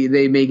may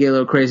get a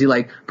little crazy,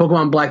 like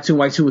Pokemon Black 2 and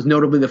White 2 was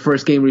notably the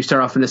first game where you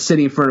start off in a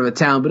city in front of a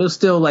town, but it was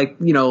still like,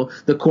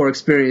 the core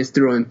experience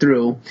through and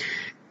through.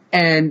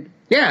 And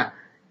yeah,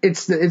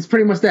 it's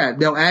pretty much that.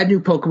 They'll add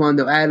new Pokemon,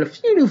 they'll add a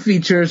few new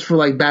features for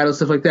like battle,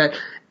 stuff like that.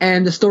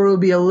 And the story will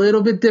be a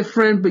little bit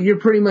different, but you're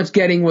pretty much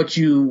getting what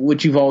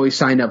you've always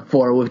signed up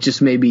for, with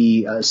just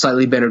maybe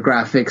slightly better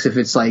graphics if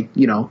it's like,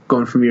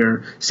 going from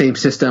your same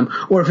system,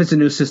 or if it's a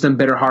new system,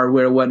 better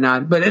hardware,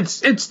 whatnot. But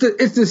it's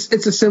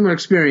a similar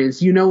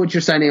experience. You know what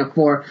you're signing up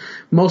for.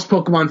 Most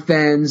Pokemon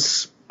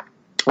fans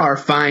are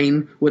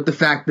fine with the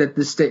fact that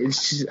the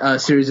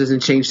series doesn't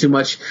change too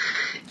much.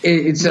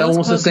 It's Most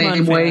almost Pokemon the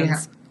same way.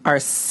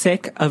 Are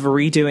sick of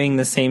redoing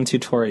the same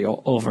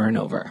tutorial over and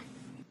over.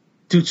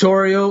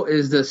 Tutorial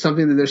is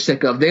something that they're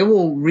sick of. They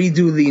will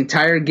redo the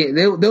entire game.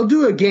 They'll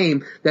do a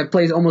game that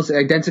plays almost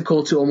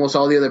identical to almost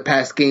all the other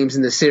past games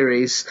in the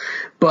series.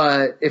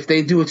 But if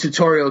they do a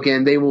tutorial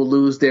again, they will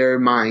lose their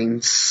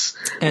minds.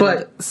 And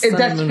but Sun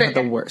that's and Moon fair. had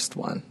the worst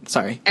one.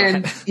 Sorry.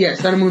 And yeah,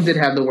 Sun and Moon did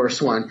have the worst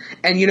one.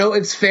 And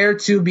it's fair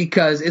too,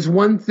 because it's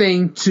one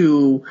thing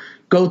to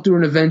go through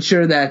an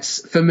adventure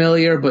that's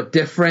familiar but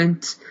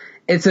different.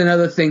 It's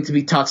another thing to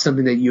be taught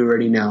something that you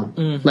already know.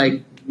 Mm-hmm.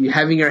 Like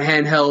having your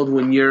handheld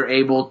when you're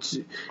able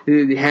to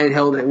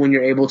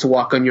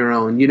walk on your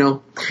own,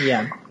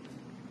 Yeah.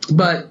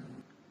 But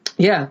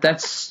yeah,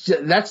 that's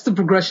the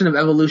progression of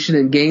evolution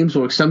in games,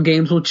 where some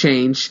games will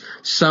change,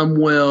 some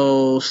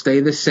will stay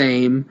the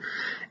same,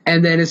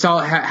 and then it's all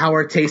how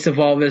our tastes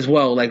evolve as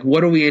well. Like,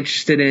 what are we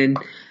interested in?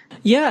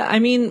 Yeah, I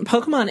mean,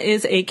 Pokemon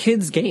is a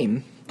kid's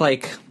game.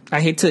 Like,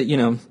 I hate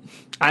to,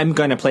 I'm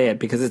going to play it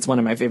because it's one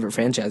of my favorite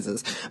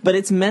franchises, but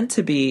it's meant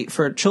to be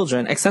for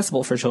children,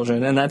 accessible for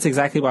children. And that's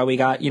exactly why we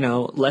got,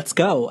 Let's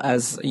Go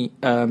as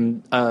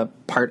a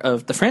part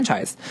of the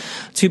franchise,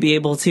 to be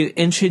able to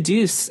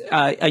introduce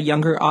a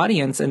younger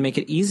audience and make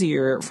it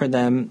easier for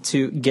them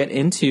to get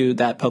into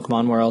that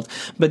Pokemon world.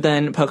 But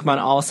then Pokemon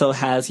also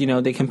has,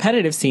 the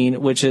competitive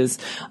scene, which is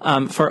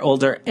for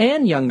older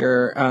and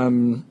younger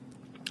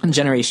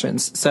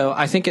generations. So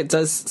I think it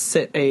does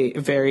sit a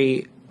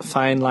very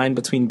fine line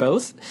between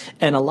both,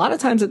 and a lot of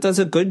times it does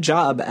a good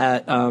job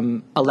at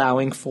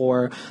allowing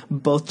for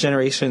both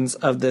generations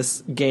of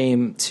this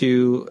game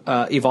to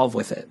evolve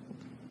with it.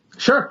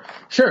 Sure,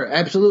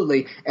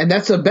 absolutely, and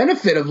that's a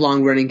benefit of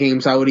long-running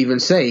games, I would even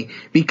say,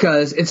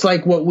 because it's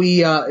like what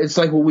we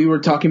were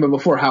talking about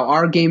before, how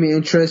our gaming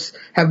interests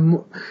have.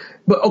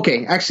 But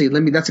okay,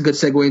 actually, that's a good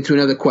segue into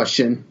another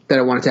question that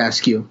I wanted to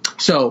ask you.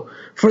 So,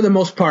 for the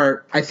most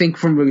part, I think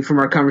from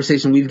our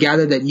conversation, we've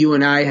gathered that you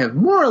and I have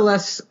more or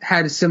less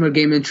had a similar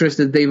game interest,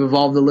 that they've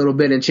evolved a little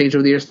bit and changed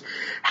over the years.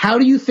 How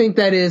do you think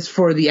that is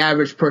for the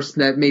average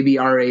person that may be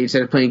our age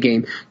that are playing a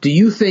game? Do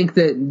you think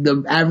that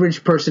the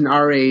average person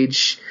our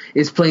age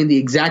is playing the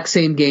exact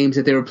same games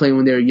that they were playing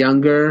when they were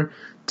younger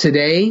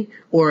today,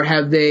 or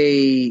have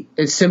they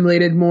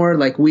assimilated more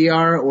like we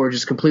are, or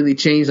just completely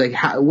changed? Like,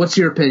 what's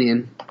your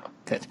opinion?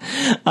 Good.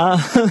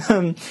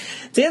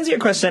 To answer your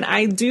question,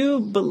 I do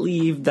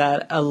believe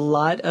that a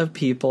lot of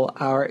people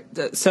are.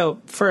 So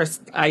first,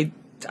 I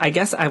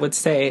guess I would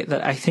say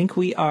that I think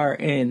we are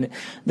in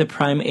the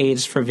prime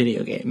age for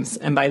video games.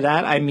 And by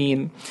that, I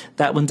mean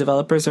that when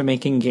developers are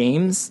making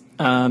games,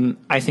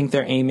 I think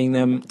they're aiming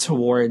them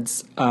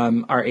towards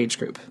our age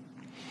group.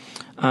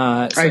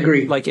 I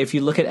agree. Like, if you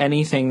look at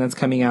anything that's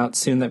coming out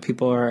soon that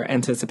people are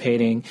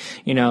anticipating,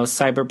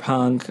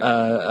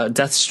 Cyberpunk,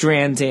 Death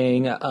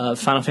Stranding,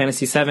 Final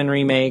Fantasy VII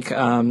Remake,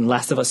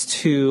 Last of Us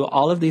 2,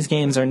 all of these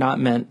games are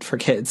not meant for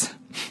kids.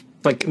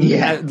 Like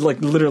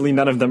literally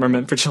none of them are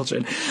meant for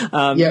children.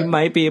 You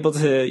might be able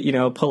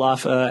to, pull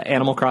off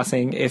Animal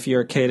Crossing if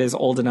your kid is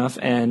old enough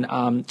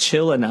and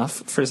chill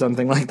enough for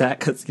something like that,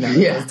 because it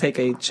does take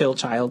a chill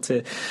child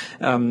to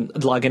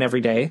log in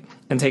every day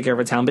and take care of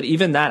a town. But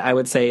even that, I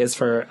would say, is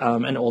for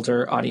an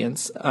older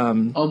audience. Oh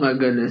my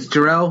goodness,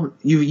 Jarrell,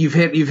 you've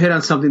hit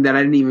on something that I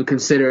didn't even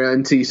consider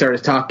until you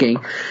started talking.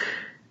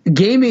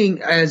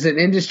 Gaming as an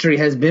industry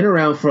has been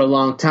around for a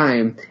long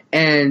time,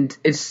 and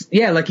it's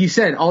like you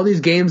said, all these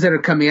games that are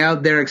coming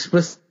out, they're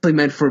explicitly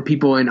meant for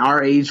people in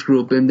our age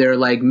group, and they're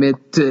like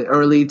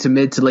early to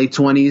mid to late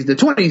 20s, the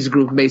 20s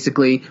group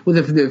basically, with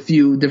a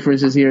few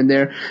differences here and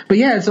there. But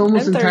it's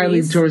almost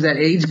entirely towards that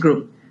age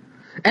group.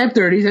 And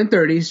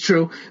 30s,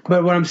 true.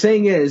 But what I'm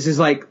saying is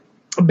like,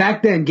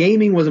 back then,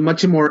 gaming was a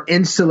much more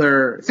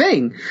insular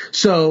thing.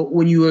 So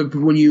when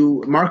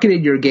you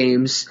marketed your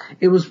games,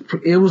 it was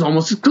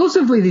almost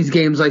exclusively these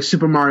games like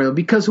Super Mario,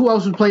 because who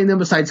else was playing them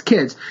besides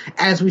kids?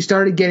 As we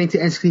started getting to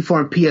N64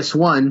 and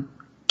PS1,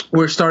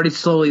 we're starting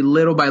slowly,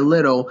 little by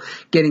little,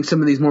 getting some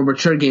of these more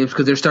mature games,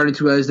 because they're starting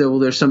to realize that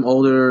there's some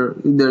older,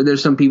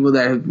 there's some people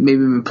that have maybe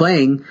been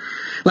playing.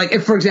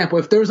 Like, for example,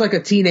 if there was like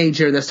a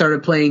teenager that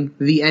started playing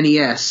the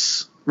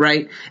NES,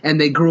 right?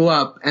 And they grew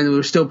up and they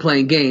were still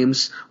playing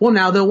games. Well,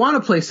 now they'll want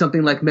to play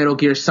something like Metal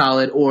Gear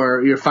Solid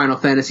or your Final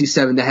Fantasy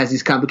VII that has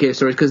these complicated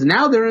stories, because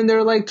now they're in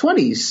their like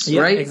 20s,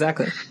 right?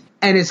 Exactly.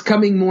 And it's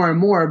coming more and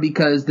more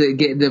because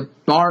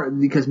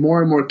because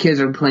more and more kids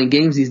are playing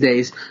games these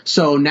days.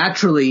 So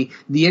naturally,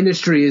 the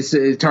industry is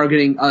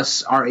targeting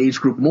us, our age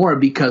group, more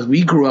because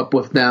we grew up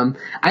with them.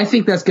 I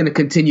think that's going to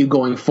continue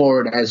going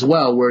forward as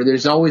well, where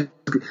there's always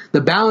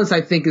the balance.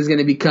 I think is going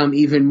to become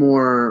even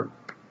more.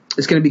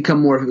 It's going to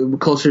become more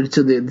closer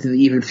to the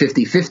even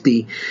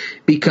 50-50,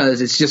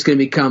 because it's just going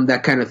to become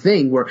that kind of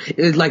thing where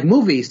it's like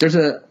movies. There's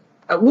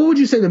what would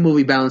you say the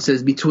movie balance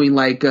is between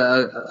like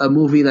a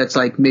movie that's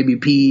like maybe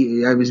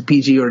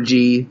PG or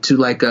G to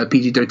like a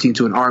PG-13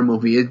 to an R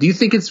movie? Do you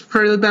think it's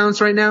fairly balanced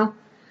right now?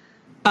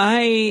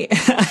 I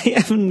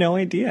have no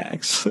idea,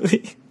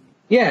 actually.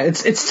 Yeah,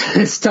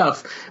 it's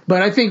tough,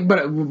 but I think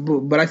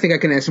I think I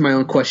can answer my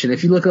own question.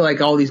 If you look at like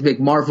all these big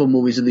Marvel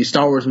movies or these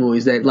Star Wars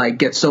movies that like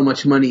get so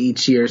much money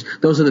each year,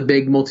 those are the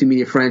big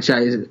multi-movie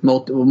franchises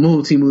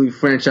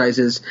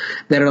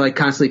that are like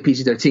constantly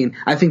PG-13.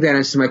 I think that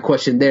answers my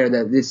question there.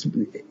 That it's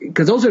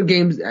because those are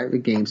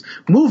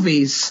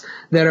movies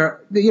that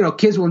are,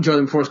 kids will enjoy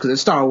them for us because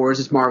it's Star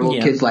Wars, it's Marvel,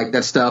 kids like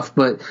that stuff,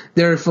 but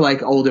they're for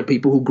like older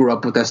people who grew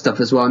up with that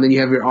stuff as well. And then you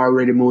have your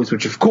R-rated movies,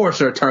 which of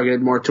course are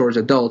targeted more towards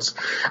adults.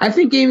 I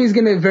think gaming is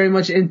going to very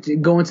much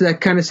go into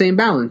that kind of same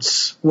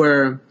balance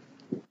where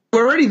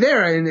we're already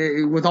there,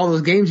 and with all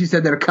those games you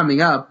said that are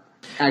coming up.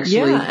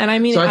 Actually, and I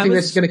mean, so I think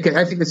this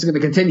is going to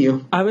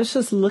continue. I was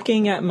just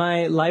looking at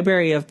my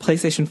library of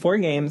PlayStation 4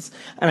 games,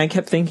 and I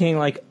kept thinking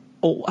like,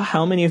 oh,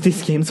 how many of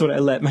these games would I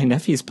let my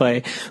nephews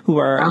play who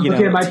are, I'm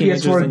looking at my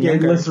PS4 game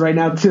list right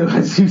now, too,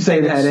 as you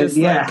say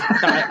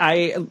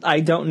that. I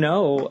don't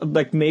know.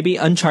 Like, maybe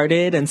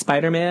Uncharted and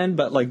Spider-Man,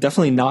 but, like,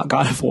 definitely not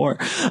God of War.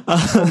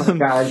 Oh, my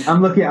God.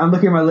 I'm looking at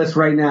my list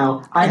right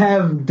now. I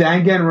have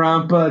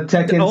Danganronpa,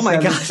 Tekken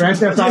 7, Grand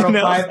Theft Auto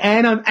 5,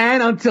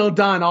 and Until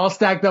Dawn all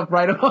stacked up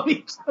right above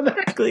each other.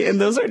 Exactly, and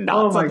those are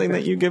not something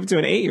that you give to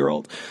an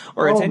 8-year-old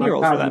or a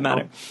 10-year-old for that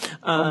matter.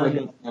 Oh, my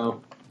God,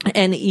 no.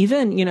 And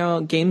even,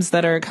 games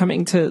that are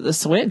coming to the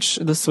Switch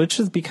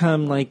has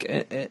become like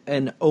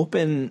an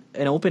open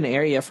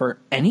area for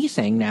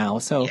anything now.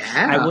 So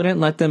I wouldn't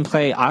let them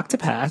play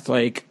Octopath,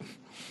 like,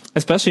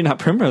 especially not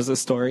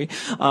Primrose's Story,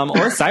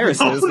 or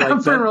Cyrus's.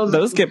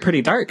 Those get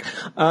pretty dark.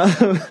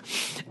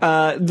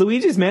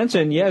 Luigi's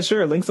Mansion, yeah,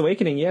 sure. Link's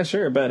Awakening, yeah,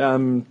 sure. But,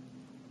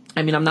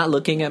 I mean, I'm not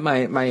looking at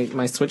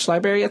my Switch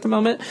library at the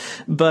moment,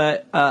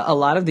 but a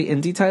lot of the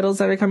indie titles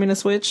that are coming to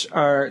Switch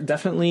are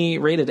definitely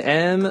rated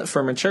M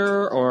for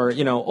mature or,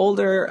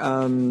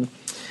 older.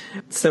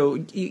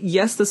 So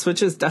yes, the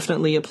Switch is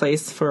definitely a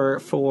place for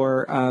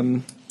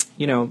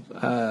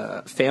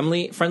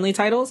family-friendly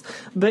titles.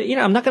 But,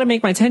 I'm not going to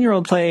make my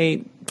 10-year-old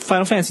play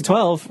Final Fantasy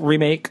 12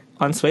 remake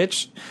on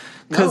Switch,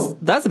 because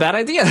that's a bad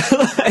idea.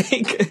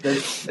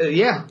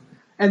 Yeah.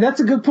 And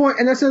that's a good point,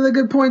 and that's another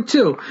good point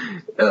too.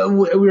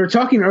 We were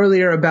talking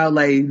earlier about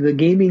like the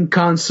gaming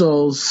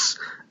consoles.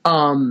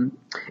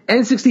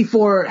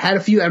 N64 had a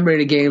few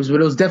M-rated games, but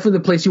it was definitely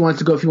the place you wanted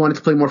to go if you wanted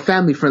to play more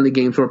family-friendly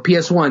games. Or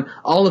PS1,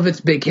 all of its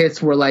big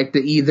hits were like the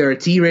either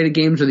T-rated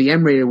games or the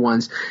M-rated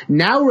ones.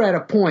 Now we're at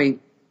a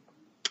point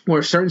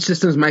where certain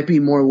systems might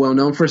be more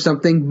well-known for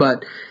something,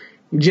 but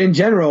in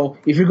general,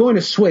 if you're going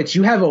to Switch,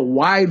 you have a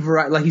wide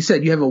variety, like you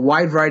said, you have a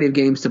wide variety of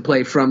games to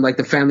play, from like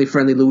the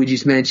family-friendly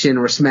Luigi's Mansion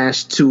or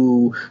Smash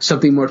to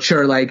something more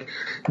mature like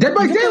Dead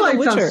by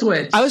Daylight's on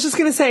Switch. I was just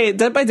going to say,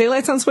 Dead by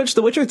Daylight's on Switch,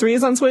 The Witcher 3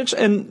 is on Switch,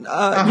 and,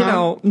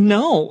 no.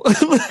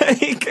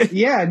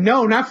 Yeah,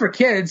 no, not for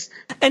kids.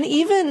 And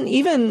even,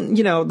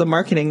 the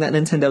marketing that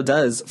Nintendo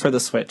does for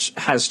the Switch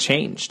has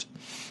changed.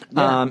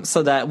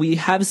 So that we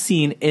have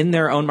seen in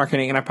their own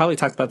marketing, and I probably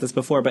talked about this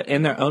before, but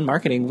in their own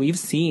marketing, we've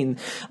seen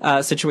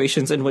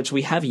situations in which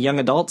we have young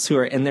adults who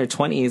are in their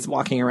 20s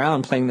walking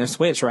around playing their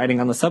Switch, riding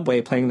on the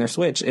subway playing their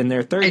Switch in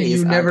their 30s. And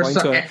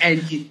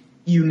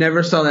you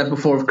never saw that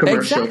before with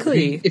commercials.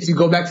 Exactly. If you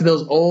go back to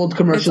those old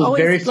commercials,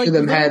 very few of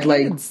them had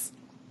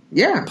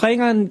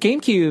playing on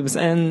GameCubes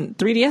and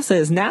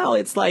 3DSs. Now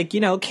it's like,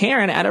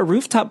 Karen at a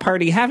rooftop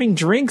party having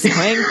drinks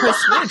playing her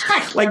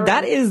Switch. Like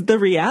that is the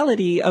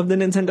reality of the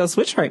Nintendo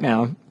Switch right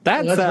now.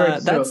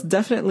 That's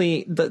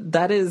definitely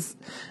that is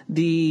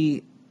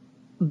the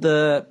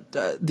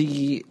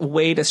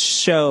way to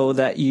show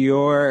that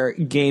your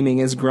gaming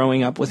is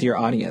growing up with your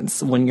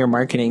audience when your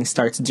marketing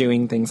starts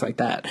doing things like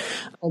that.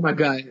 Oh my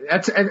God.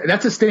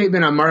 That's a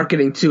statement on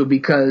marketing too,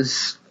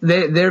 because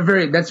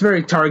that's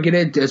very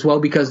targeted as well,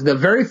 because the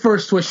very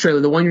first Switch trailer,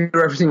 the one you're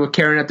referencing with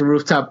Karen at the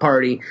rooftop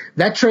party,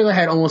 that trailer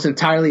had almost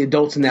entirely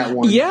adults in that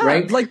one. Yeah,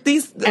 right? Like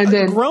these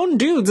grown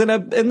dudes in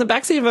the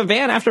backseat of a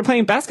van after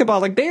playing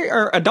basketball, like they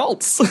are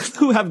adults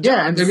who have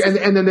jobs. Yeah,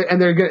 and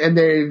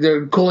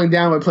they're cooling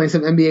down by playing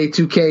some NBA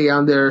 2K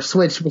on their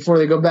Switch before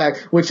they go back.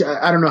 Which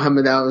I don't know how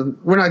many.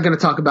 We're not going to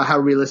talk about how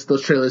realistic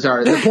those trailers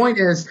are. The point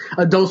is,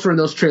 adults were in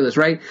those trailers,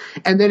 right?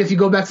 And then if you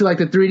go back to like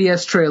the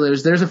 3DS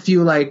trailers, there's a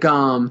few like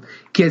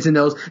kids in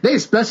those. They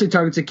especially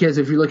target to kids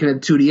if you're looking at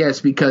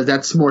 2DS, because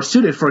that's more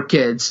suited for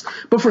kids.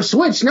 But for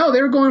Switch, no,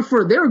 they were going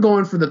for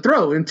the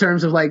throat in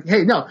terms of like,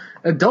 hey, no,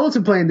 adults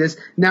are playing this.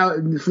 Now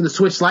for the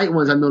Switch Lite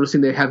ones, I'm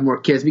noticing they have more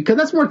kids, because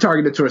that's more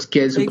targeted towards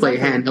kids who play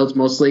handhelds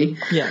mostly.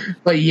 Yeah.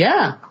 But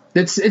yeah,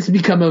 it's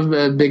become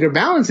a bigger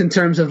balance in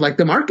terms of like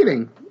the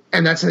marketing,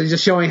 and that's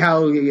just showing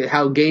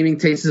how gaming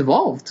taste has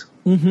evolved.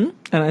 Mm-hmm.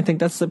 And I think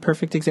that's the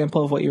perfect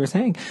example of what you were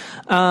saying.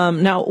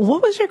 Now,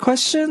 what was your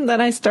question that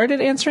I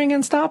started answering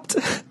and stopped?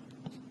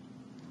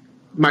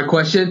 My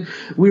question,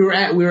 we were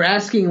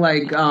asking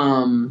like,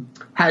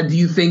 how do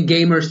you think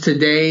gamers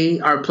today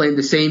are playing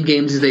the same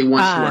games as they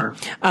once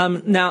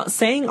were? Now,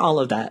 saying all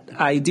of that,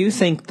 I do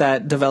think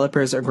that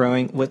developers are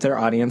growing with their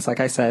audience, like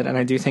I said, and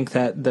I do think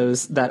that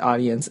that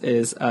audience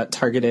is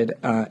targeted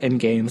in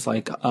games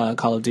like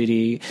Call of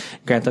Duty,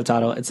 Grand Theft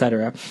Auto,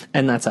 etc.,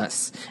 and that's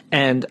us.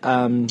 And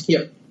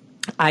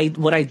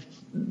what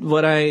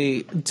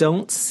I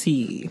don't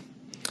see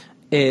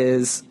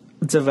is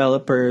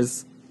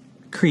developers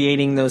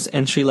creating those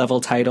entry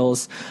level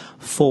titles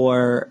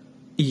for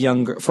a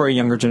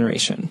younger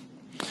generation.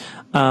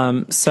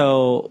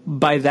 So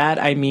by that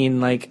I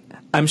mean, like,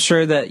 I'm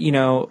sure that,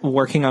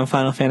 working on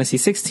Final Fantasy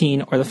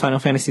 16 or the Final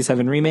Fantasy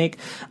 7 remake,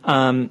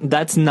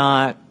 that's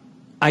not,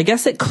 I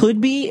guess it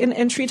could be an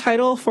entry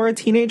title for a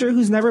teenager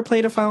who's never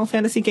played a Final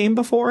Fantasy game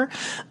before.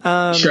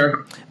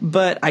 Sure.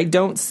 But I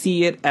don't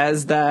see it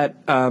as that.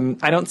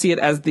 I don't see it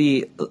as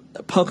the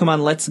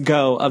Pokemon Let's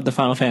Go of the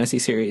Final Fantasy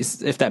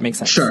series, if that makes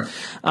sense. Sure.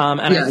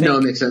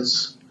 It makes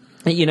sense.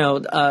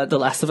 The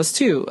Last of Us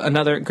 2,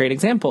 another great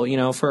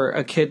example, for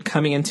a kid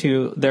coming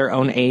into their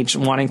own age,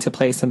 wanting to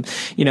play some,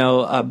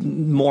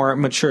 more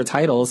mature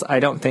titles. I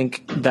don't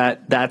think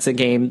that that's a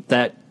game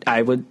that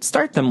I would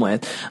start them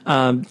with.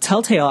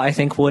 Telltale, I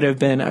think, would have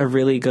been a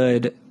really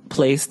good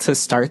place to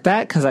start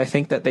that, because I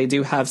think that they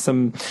do have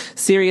some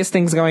serious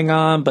things going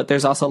on, but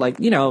there's also like,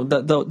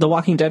 the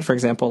Walking Dead, for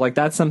example, like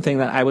that's something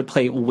that I would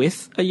play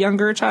with a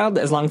younger child,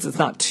 as long as it's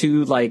not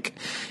too like,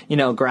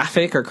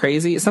 graphic or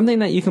crazy. It's something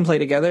that you can play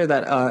together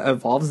that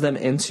evolves them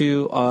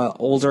into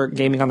older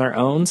gaming on their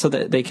own, so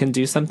that they can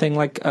do something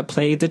like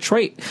play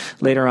Detroit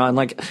later on.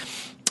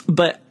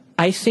 But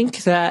I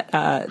think that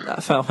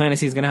Final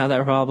Fantasy is going to have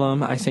that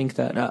problem. I think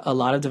that a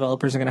lot of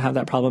developers are going to have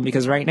that problem,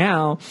 because right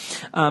now,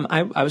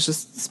 I was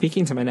just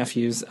speaking to my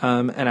nephews,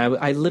 and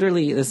I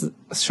literally, this is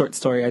a short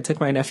story. I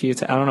took my nephew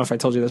to, I don't know if I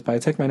told you this, but I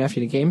took my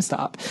nephew to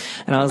GameStop,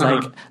 and I was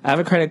like, I have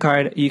a credit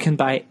card. You can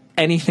buy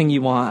anything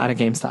you want at a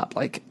GameStop,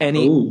 like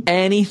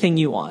anything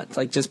you want.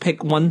 Like just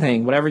pick one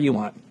thing, whatever you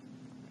want.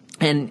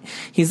 And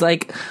he's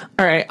like,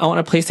 all right, I want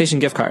a PlayStation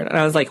gift card. And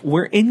I was like,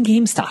 we're in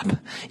GameStop.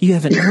 You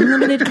have an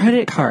unlimited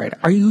credit card.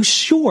 Are you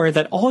sure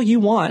that all you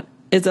want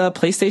is a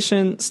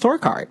PlayStation store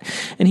card?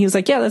 And he was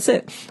like, yeah, that's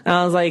it. And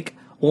I was like,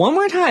 one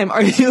more time,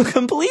 are you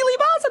completely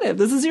positive?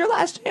 This is your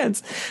last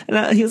chance.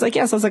 And he was like,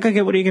 yes. I was like,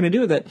 okay, what are you going to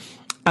do with it?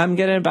 I'm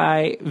going to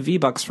buy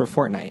V-Bucks for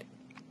Fortnite.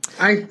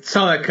 I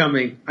saw that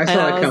coming.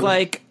 I was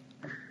like,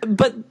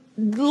 but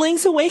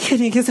Link's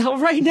Awakening is out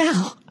right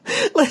now.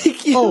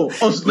 Link's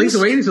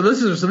Awakening. So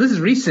this is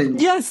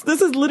recent. Yes,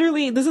 this is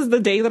the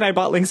day that I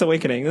bought Link's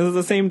Awakening. This is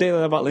the same day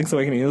that I bought Link's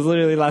Awakening. It was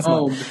literally last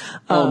month.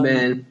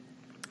 Man.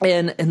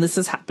 And this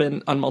has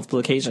happened on multiple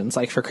occasions.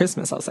 Like for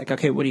Christmas, I was like,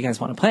 okay, what do you guys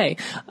want to play?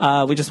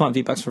 We just want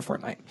V-Bucks for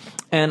Fortnite.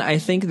 And I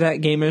think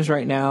that gamers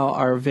right now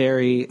are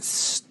very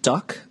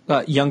stuck.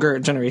 Younger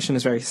generation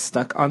is very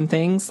stuck on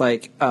things.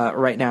 Like,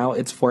 right now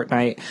it's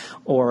Fortnite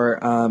or,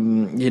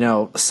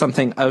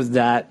 something of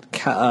that,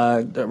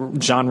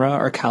 genre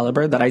or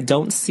caliber that I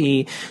don't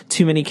see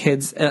too many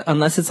kids,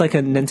 unless it's like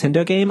a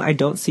Nintendo game, I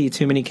don't see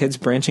too many kids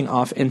branching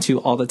off into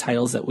all the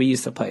titles that we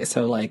used to play.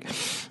 So like,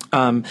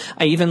 I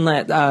even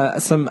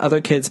let, some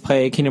other kids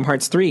play Kingdom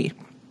Hearts 3.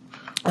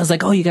 I was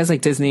like, oh, you guys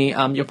like Disney.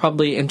 You'll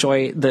probably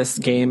enjoy this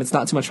game. It's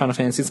not too much Final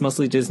Fantasy. It's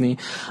mostly Disney.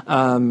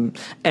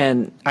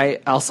 And I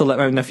also let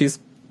my nephews,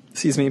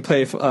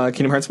 play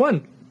Kingdom Hearts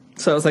 1.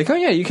 So I was like, oh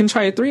yeah, you can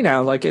try 3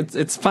 now. Like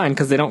it's fine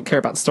because they don't care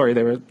about the story.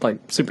 They were like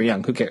super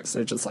young. Who cares?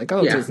 They're just like,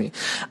 oh, yeah. Disney.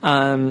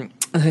 And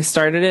they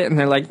started it and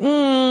they're like,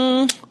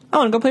 I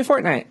want to go play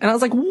Fortnite. And I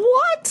was like,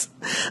 what?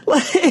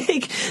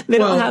 Like they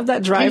don't have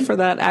that drive for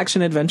that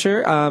action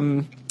adventure.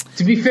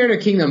 To be fair to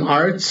Kingdom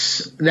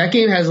Hearts, that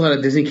game has a lot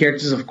of Disney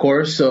characters, of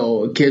course,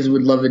 so kids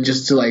would love it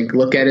just to like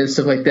look at it and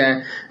stuff like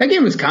that. That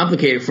game is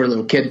complicated for a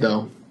little kid,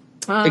 though.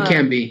 It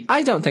can be.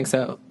 I don't think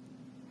so.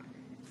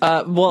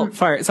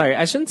 Sorry,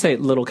 I shouldn't say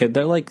little kid.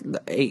 They're like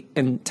 8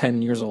 and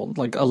 10 years old,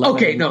 like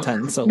 11 and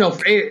 10. So no,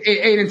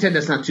 8 and 10,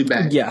 that's not too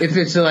bad. Yeah. If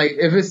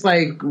it's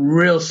like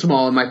real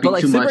small, it might be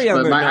too much.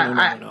 Younger,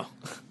 but no.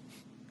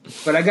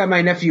 But I got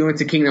my nephew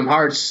into Kingdom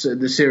Hearts,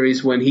 the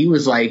series, when he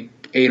was like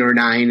 8 or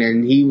 9,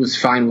 and he was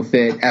fine with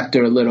it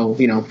after a little,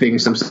 figuring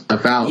some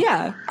stuff out.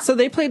 Yeah. So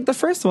they played the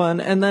first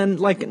one, and then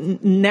like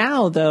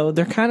now though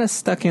they're kind of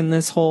stuck in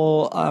this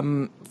whole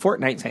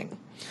Fortnite thing.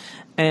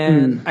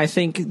 And I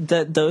think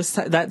that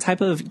that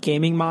type of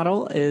gaming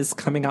model is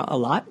coming out a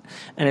lot,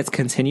 and it's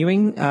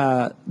continuing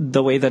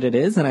the way that it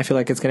is. And I feel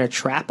like it's going to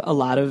trap a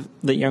lot of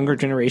the younger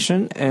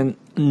generation and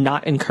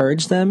not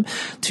encourage them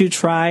to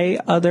try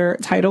other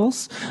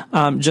titles,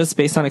 just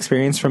based on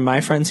experience from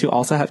my friends who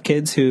also have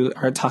kids who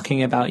are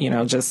talking about,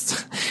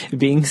 just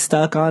being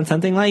stuck on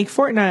something like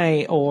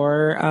Fortnite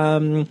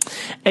or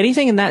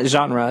anything in that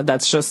genre.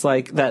 That's just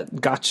like that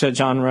gotcha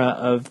genre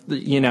of,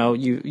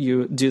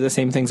 you do the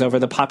same things over.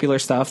 The popular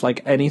stuff,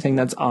 like anything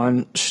that's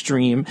on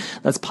stream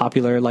that's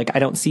popular. Like I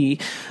don't see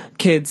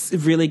kids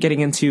really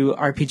getting into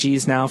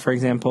RPGs now, for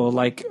example,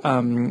 like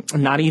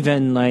not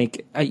even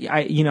like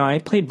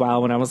I played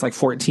WoW when I was like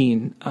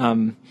 14.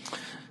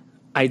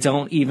 I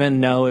don't even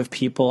know if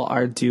people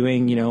are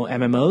doing,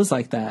 MMOs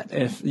like that.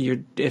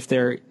 If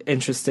they're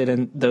interested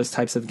in those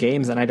types of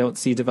games, and I don't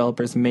see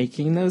developers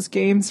making those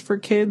games for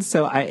kids.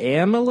 So I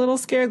am a little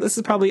scared. This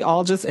is probably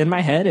all just in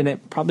my head, and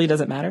it probably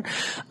doesn't matter.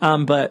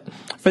 But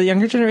for the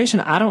younger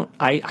generation, I don't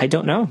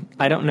know.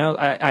 I don't know.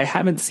 I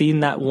haven't seen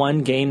that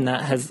one game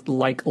that has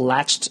like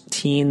latched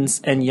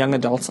teens and young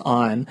adults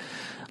on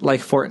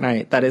like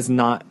Fortnite that is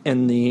not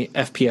in the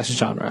FPS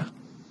genre.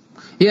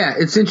 Yeah,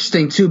 it's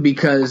interesting, too,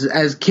 because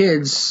as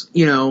kids,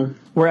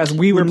 whereas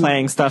we were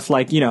playing stuff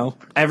like,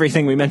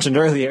 everything we mentioned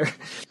earlier.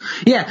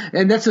 Yeah,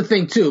 and that's the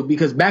thing, too,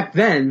 because back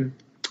then,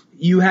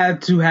 you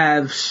had to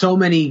have so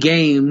many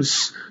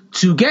games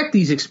to get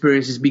these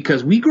experiences,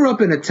 because we grew up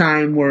in a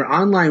time where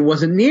online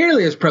wasn't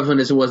nearly as prevalent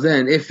as it was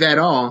then, if at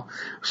all.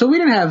 So we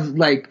didn't have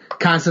like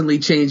constantly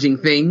changing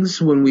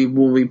things when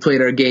we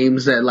played our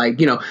games that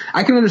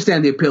I can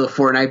understand the appeal of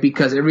Fortnite,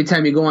 because every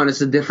time you go on, it's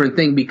a different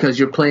thing, because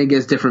you're playing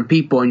against different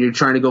people and you're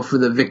trying to go for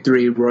the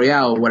victory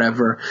royale or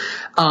whatever.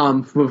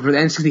 For the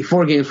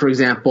N64 games, for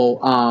example,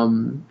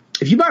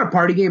 if you bought a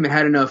party game and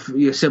had enough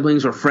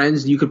siblings or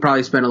friends, you could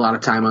probably spend a lot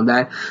of time on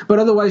that. But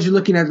otherwise, you're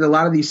looking at a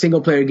lot of these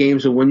single-player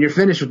games, and when you're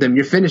finished with them,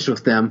 you're finished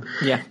with them.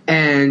 Yeah.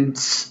 And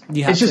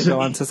you have to go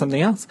on to something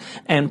else.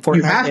 And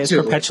Fortnite is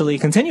perpetually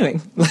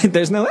continuing. Like,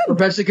 there's no end.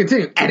 Perpetually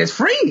continuing. And it's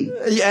free.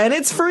 Yeah, and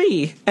it's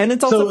free. And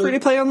it's also free to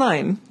play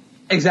online.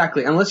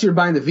 Exactly. Unless you're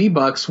buying the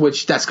V-Bucks,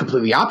 which that's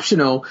completely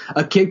optional.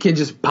 A kid can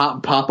just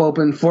pop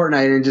open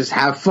Fortnite and just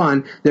have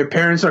fun. Their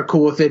parents are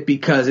cool with it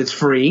because it's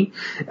free.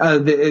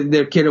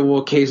 Their kid will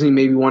occasionally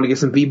maybe want to get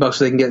some V-Bucks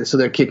so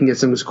their kid can get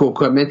some cool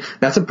equipment.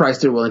 That's a price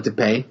they're willing to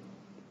pay.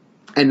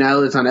 And now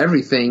that it's on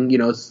everything,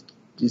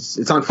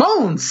 it's on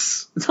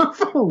phones. It's on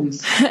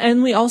phones.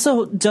 And we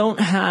also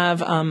don't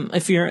have,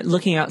 if you're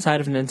looking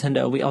outside of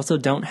Nintendo, we also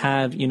don't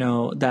have,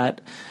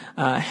 that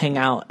hang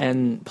out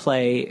and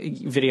play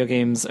video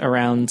games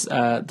around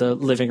the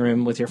living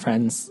room with your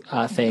friends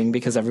thing,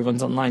 because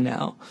everyone's online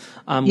now.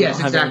 We don't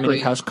have very many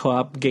couch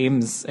co-op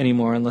games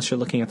anymore unless you're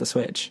looking at the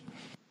Switch.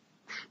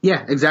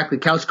 Yeah, exactly.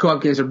 Couch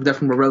co-op games are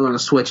definitely more relevant on a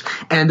Switch,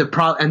 and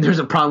there's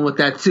a problem with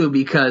that too,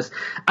 because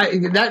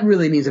that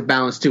really needs a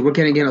balance too. We're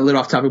getting a little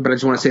off topic, but I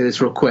just want to say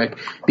this real quick,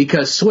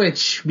 because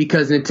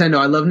Nintendo,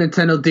 I love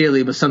Nintendo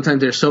dearly, but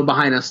sometimes they're so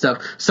behind on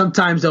stuff.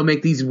 Sometimes they'll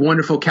make these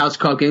wonderful couch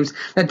co-op games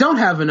that don't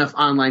have enough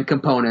online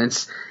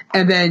components.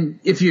 And then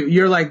if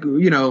you're like,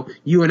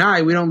 you and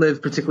I, we don't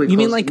live particularly close. You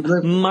mean like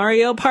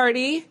Mario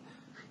Party?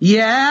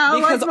 Yeah,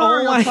 because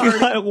Mario Party.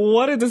 God,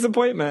 what a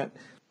disappointment.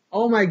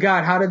 Oh my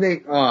God! How did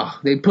they? Oh,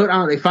 they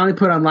finally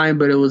put online,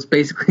 but it was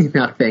basically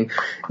nothing.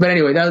 But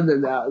anyway, I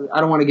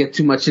don't want to get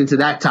too much into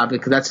that topic,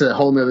 because that's a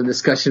whole nother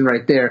discussion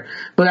right there.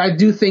 But I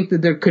do think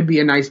that there could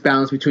be a nice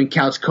balance between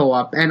couch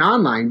co-op and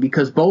online,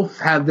 because both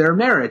have their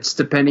merits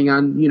depending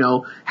on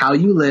how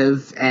you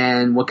live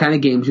and what kind of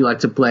games you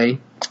like to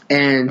play.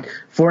 And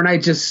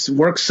Fortnite just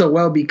works so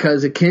well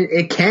because it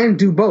can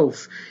do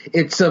both.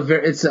 It's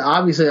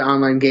obviously an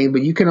online game,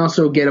 but you can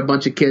also get a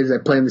bunch of kids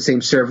that play in the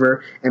same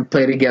server and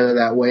play together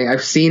that way.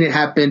 I've seen it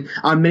happen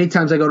on many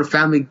times I go to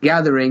family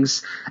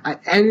gatherings,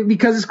 and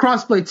because it's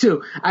crossplay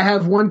too. I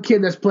have one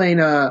kid that's playing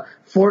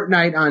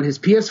Fortnite on his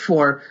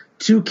PS4.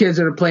 two kids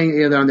that are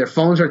playing either on their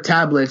phones or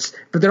tablets,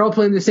 but they're all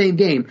playing the same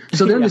game.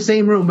 So they're in the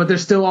same room, but they're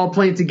still all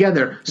playing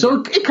together.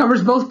 So it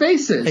covers both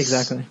bases.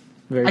 Exactly.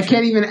 I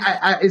can't even.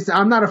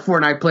 I'm not a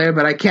Fortnite player,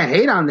 but I can't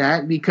hate on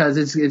that because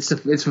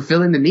it's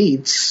fulfilling the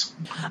needs.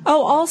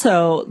 Oh,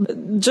 also,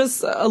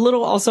 just a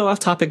little also off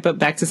topic, but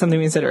back to something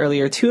we said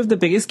earlier. Two of the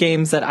biggest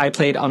games that I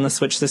played on the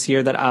Switch this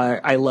year that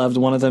I loved,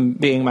 one of them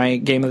being my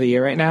game of the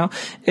year right now,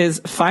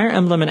 is Fire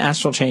Emblem and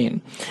Astral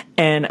Chain,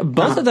 and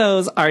both of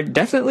those are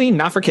definitely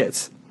not for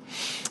kids.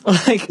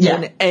 Like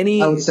in any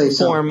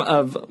form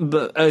of,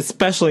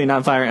 especially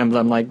not Fire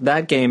Emblem. Like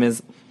that game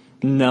is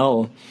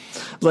no.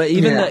 Like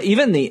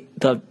even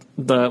the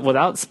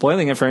without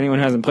spoiling it for anyone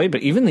who hasn't played,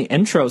 but even the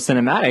intro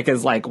cinematic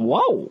is like,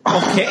 whoa,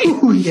 okay.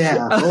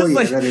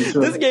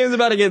 This game's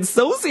about to get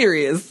so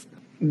serious.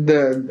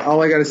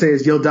 All I gotta say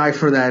is you'll die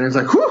for that, and it's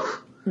like, whew.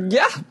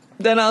 Yeah.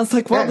 Then I was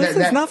like, well, this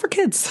is not for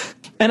kids.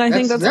 And I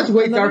think that's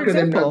way darker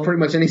than pretty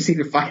much any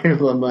Secret Fire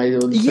Emblem.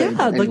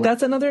 Like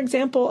that's another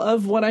example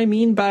of what I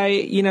mean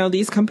by,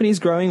 these companies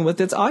growing with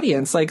its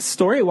audience. Like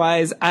story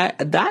wise,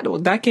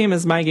 that game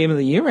is my game of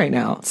the year right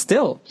now.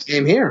 Still,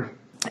 same here.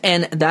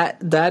 And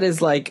that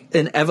is like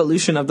an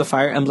evolution of the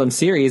Fire Emblem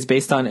series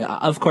based on,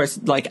 of course,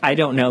 like I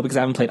don't know because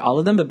I haven't played all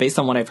of them, but based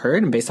on what I've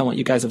heard and based on what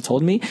you guys have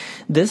told me,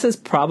 this is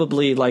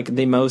probably like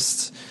the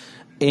most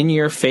in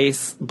your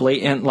face,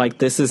 blatant, like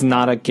this is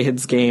not a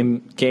kids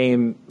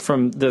game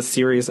from this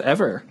series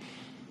ever.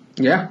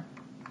 Yeah.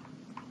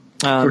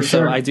 For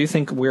sure. So I do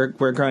think we're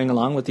growing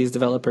along with these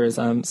developers.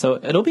 So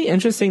it'll be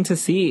interesting to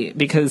see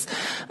because,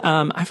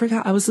 I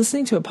forgot, I was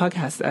listening to a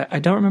podcast. I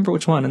don't remember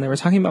which one, and they were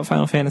talking about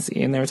Final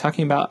Fantasy, and they were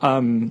talking about,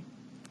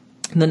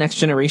 the next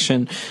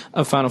generation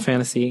of Final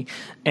Fantasy.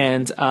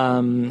 And,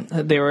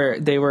 they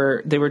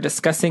were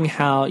discussing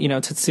how,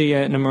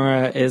 Tetsuya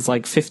Nomura is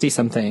like 50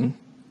 something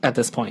at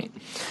this point.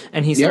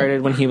 And he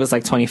started when he was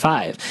like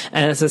 25.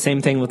 And it's the same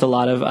thing with a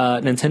lot of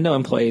Nintendo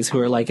employees who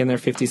are like in their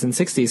 50s and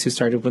 60s who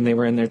started when they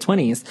were in their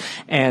 20s.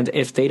 And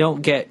if they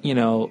don't get,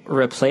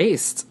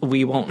 replaced,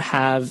 we won't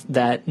have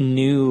that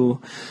new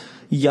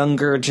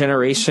younger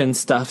generation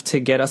stuff to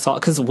get us all,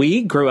 because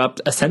we grew up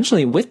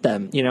essentially with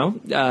them,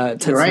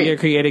 Tetsuya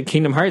created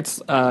Kingdom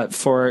Hearts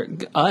for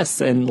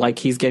us, and like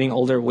he's getting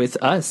older with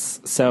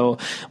us, so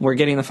we're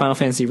getting the Final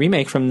Fantasy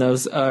remake from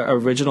those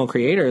original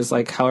creators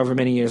like however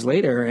many years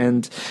later,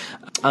 and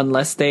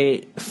unless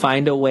they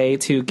find a way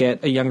to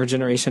get a younger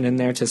generation in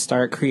there to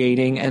start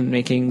creating and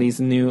making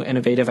these new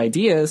innovative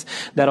ideas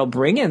that'll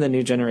bring in the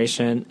new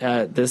generation,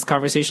 this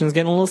conversation is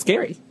getting a little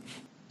scary.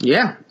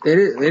 Yeah,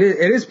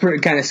 it is pretty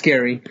kind of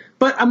scary,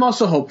 but I'm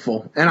also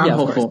hopeful, and I'm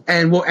hopeful,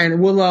 and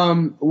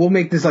we'll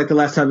make this like the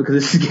last time because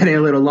this is getting a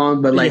little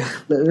long, but like,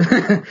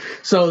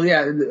 so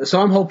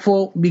I'm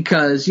hopeful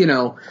because,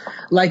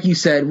 like you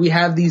said, we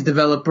have these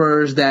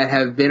developers that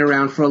have been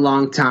around for a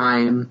long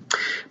time,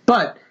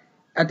 but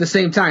at the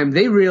same time,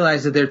 they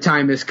realize that their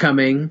time is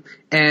coming,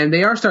 and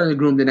they are starting to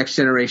groom the next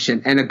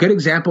generation. And a good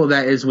example of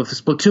that is with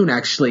Splatoon,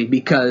 actually,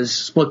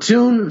 because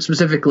Splatoon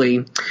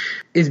specifically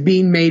is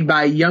being made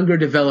by younger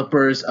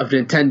developers of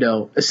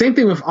Nintendo. The same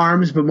thing with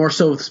ARMS, but more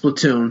so with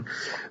Splatoon,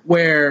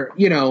 where,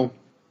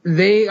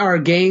 they are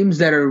games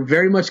that are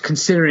very much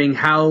considering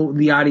how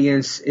the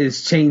audience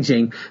is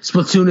changing.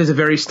 Splatoon is a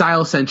very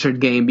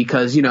style-centered game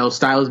because,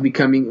 style is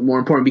becoming more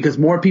important because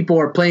more people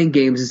are playing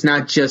games. It's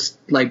not just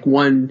like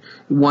one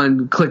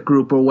click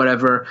group or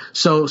whatever.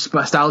 So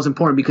style is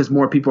important because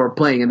more people are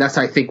playing, and that's,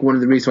 I think, one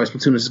of the reasons why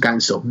Splatoon has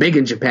gotten so big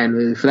in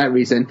Japan for that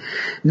reason.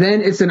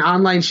 Then it's an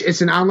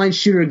online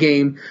shooter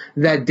game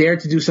that dared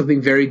to do something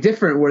very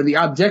different,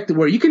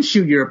 where you can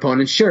shoot your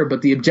opponent, sure,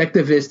 but the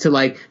objective is to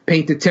like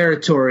paint the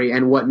territory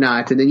and whatnot,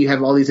 and then you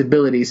have all these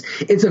abilities.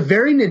 It's a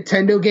very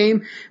Nintendo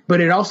game,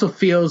 but it also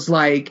feels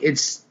like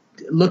it's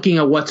looking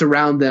at what's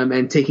around them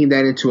and taking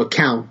that into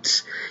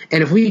account.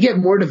 And if we get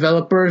more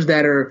developers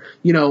that are,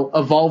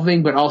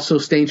 evolving but also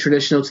staying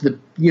traditional to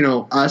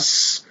the,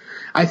 us,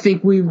 I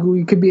think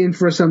we could be in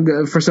for some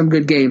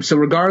good games. So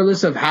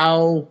regardless of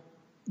how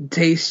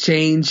tastes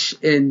change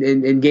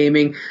in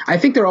gaming, I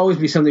think there'll always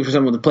be something for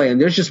someone to play.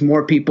 And there's just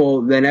more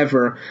people than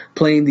ever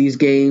playing these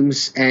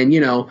games. And,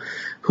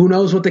 who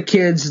knows what the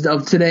kids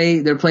of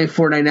today, they're playing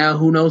Fortnite now.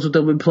 Who knows what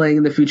they'll be playing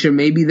in the future?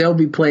 Maybe they'll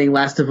be playing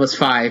Last of Us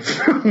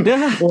 5.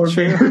 Yeah,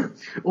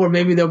 or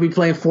maybe they'll be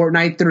playing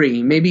Fortnite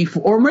 3. Maybe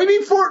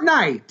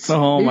Fortnite.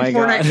 Oh, maybe my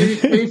God.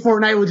 Maybe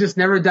Fortnite will just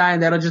never die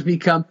and that'll just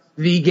become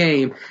the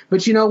game.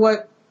 But you know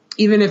what?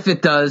 Even if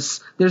it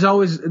does, there's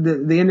always,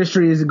 the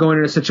industry is going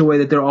in such a way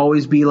that there'll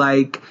always be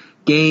like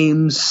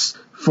games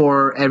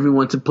for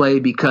everyone to play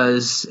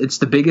because it's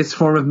the biggest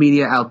form of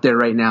media out there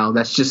right now.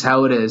 That's just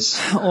how it is.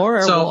 Or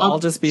we'll all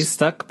just be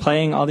stuck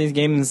playing all these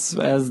games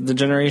as the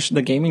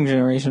gaming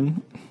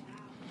generation.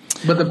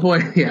 But the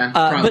point, yeah,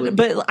 probably.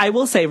 But I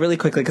will say really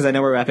quickly, because I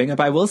know we're wrapping up,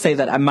 I will say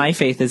that my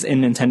faith is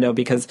in Nintendo,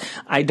 because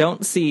I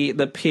don't see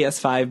the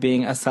PS5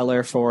 being a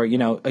seller for, you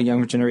know, a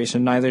younger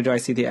generation. Neither do I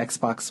see the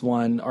Xbox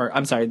One, or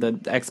I'm sorry, the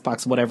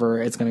Xbox,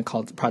 whatever it's going to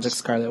call it, Project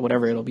Scarlet,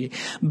 whatever it'll be.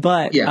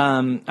 But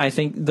I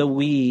think the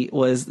Wii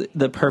was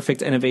the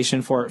perfect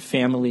innovation for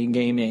family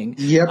gaming.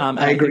 Yep,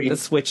 I agree. think the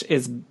Switch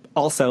is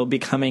also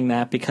becoming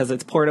that, because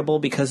it's portable,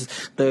 because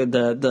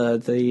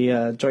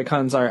the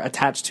Joy-Cons are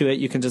attached to it.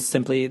 You can just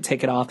simply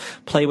take it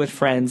off, play with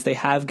friends. They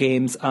have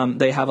games.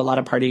 They have a lot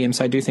of party games.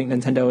 So I do think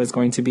Nintendo is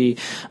going to be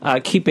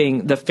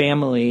keeping the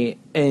family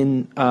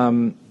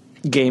in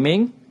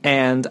gaming.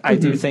 And I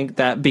do think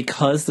that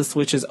because the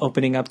Switch is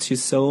opening up to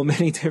so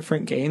many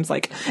different games,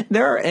 like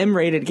there are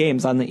M-rated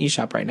games on the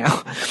eShop right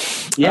now.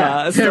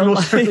 Yeah,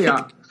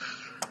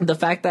 The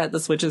fact that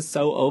the Switch is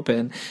so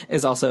open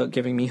is also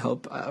giving me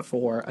hope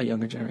for a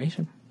younger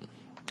generation.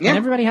 Yeah. And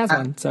everybody has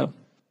one, so.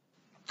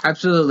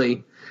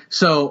 Absolutely.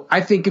 So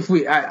I think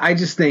I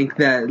just think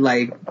that,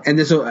 like, and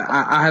this,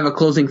 I have a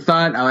closing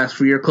thought. I'll ask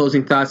for your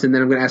closing thoughts, and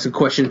then I'm going to ask a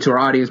question to our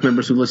audience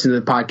members who listen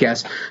to the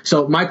podcast.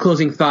 So my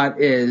closing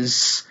thought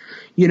is,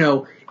 you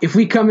know, if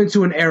we come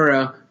into an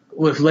era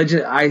with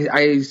Legend,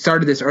 I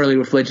started this earlier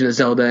with Legend of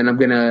Zelda, and I'm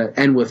going to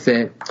end with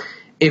it.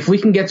 If we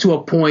can get to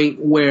a point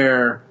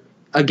where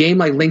a game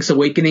like Link's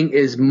Awakening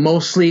is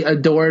mostly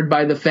adored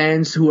by the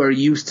fans who are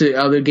used to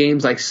other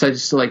games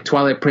like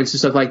Twilight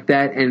Princess, stuff like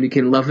that, and we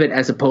can love it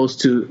as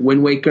opposed to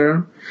Wind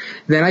Waker,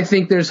 then I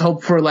think there's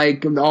hope for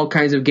like all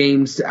kinds of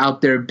games out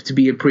there to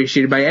be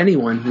appreciated by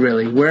anyone,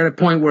 really. We're at a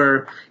point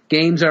where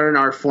games are an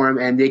art form,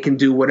 and they can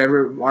do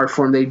whatever art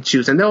form they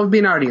choose, and there'll be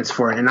an audience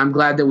for it. And I'm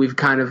glad that we've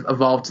kind of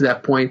evolved to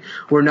that point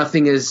where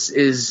nothing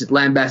is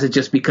lambasted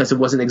just because it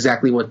wasn't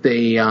exactly what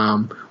the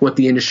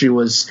industry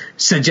was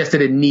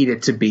suggested it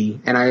needed to be.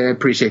 And I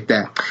appreciate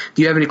that.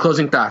 Do you have any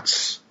closing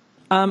thoughts?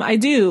 I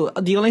do.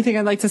 The only thing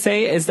I'd like to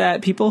say is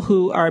that people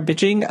who are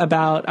bitching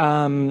about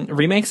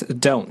remakes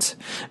don't,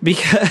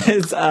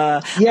 because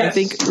I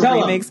think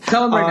remakes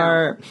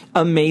are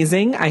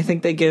amazing. I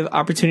think they give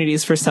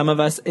opportunities for some of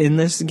us in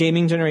this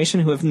gaming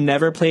generation who have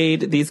never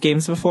played these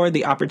games before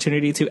the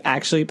opportunity to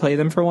actually play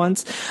them for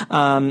once.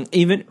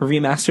 Even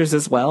remasters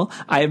as well.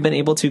 I have been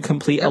able to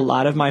complete a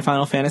lot of my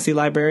Final Fantasy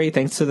library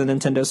thanks to the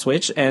Nintendo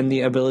Switch and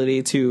the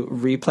ability to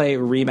replay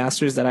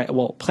remasters that I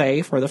will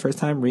play for the first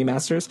time,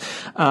 remasters.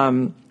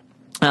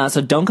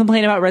 So don't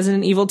complain about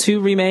Resident Evil 2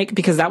 remake,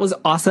 because that was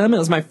awesome. It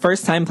was my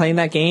first time playing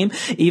that game.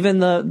 Even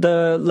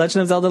the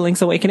Legend of Zelda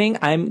Link's Awakening,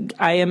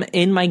 I am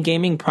in my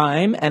gaming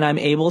prime, and I'm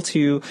able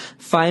to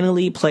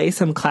finally play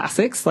some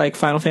classics like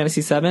Final Fantasy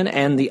VII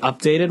and the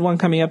updated one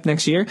coming up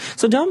next year.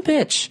 So don't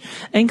bitch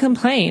and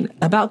complain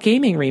about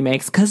gaming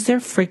remakes, because they're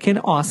freaking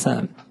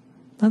awesome.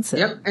 That's it.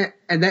 Yep,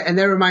 and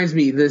that reminds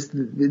me, this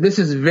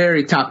is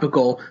very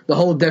topical. The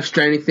whole Death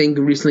Stranding thing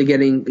recently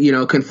getting, you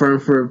know,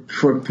 confirmed for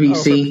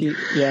PC.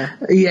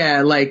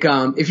 Yeah. Like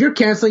if you're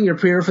canceling your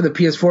pre-order for the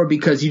PS4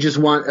 because you just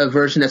want a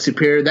version that's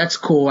superior, that's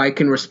cool. I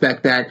can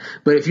respect that.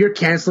 But if you're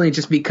canceling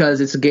just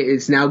because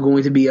it's now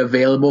going to be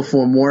available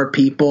for more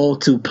people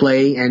to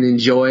play and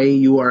enjoy,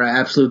 you are an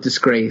absolute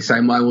disgrace. I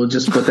will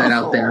just put that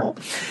out there.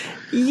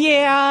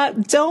 Yeah,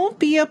 don't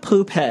be a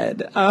poop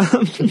head.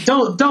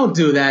 Don't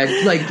do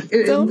that. Like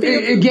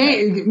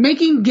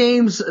making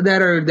games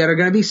that are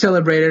going to be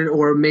celebrated,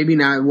 or maybe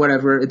not,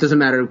 whatever. It doesn't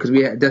matter, because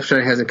Death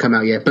Stranding hasn't come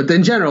out yet. But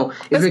in general,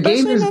 if a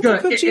game is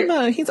good,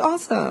 Kojima, he's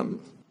awesome.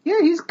 Yeah,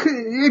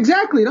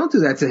 exactly. Don't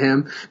do that to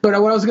him. But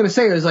what I was going to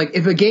say is, like,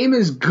 if a game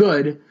is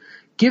good,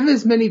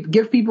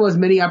 give people as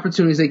many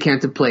opportunities they can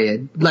to play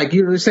it. Like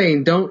you were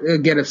saying,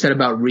 don't get upset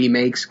about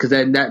remakes, because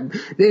that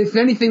if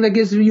anything, that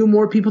gives you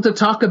more people to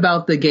talk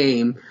about the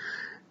game.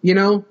 You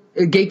know,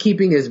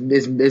 gatekeeping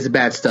is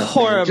bad stuff.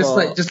 Horrible.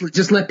 Man.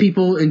 Just let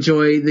people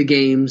enjoy the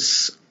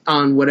games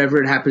on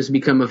whatever it happens to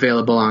become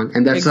available on,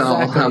 and that's all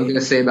I'm going to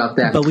say about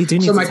that. But we do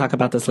need to talk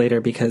about this later,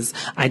 because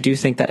I do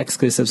think that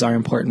exclusives are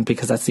important,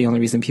 because that's the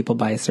only reason people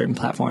buy certain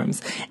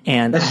platforms,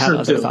 and I have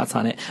other thoughts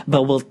on it.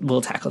 But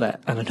we'll tackle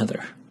that on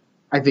another.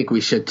 I think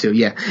we should too,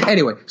 yeah.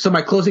 Anyway, so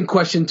my closing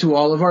question to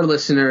all of our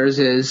listeners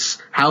is,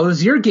 how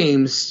does your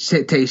games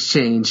taste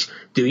change?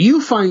 Do you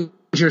find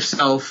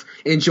yourself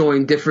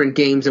enjoying different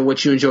games than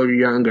what you enjoyed when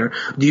you were younger?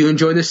 Do you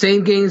enjoy the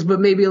same games but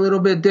maybe a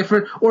little bit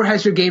different? Or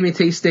has your gaming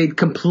taste stayed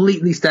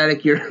completely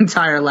static your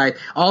entire life?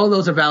 All of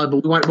those are valid,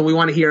 but we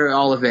want to hear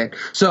all of it.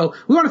 So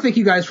we want to thank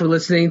you guys for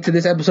listening to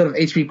this episode of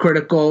HP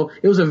Critical.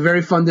 It was a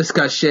very fun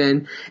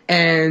discussion,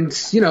 and,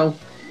 you know,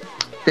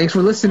 thanks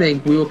for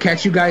listening. We will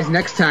catch you guys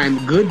next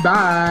time.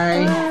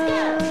 Goodbye. Bye.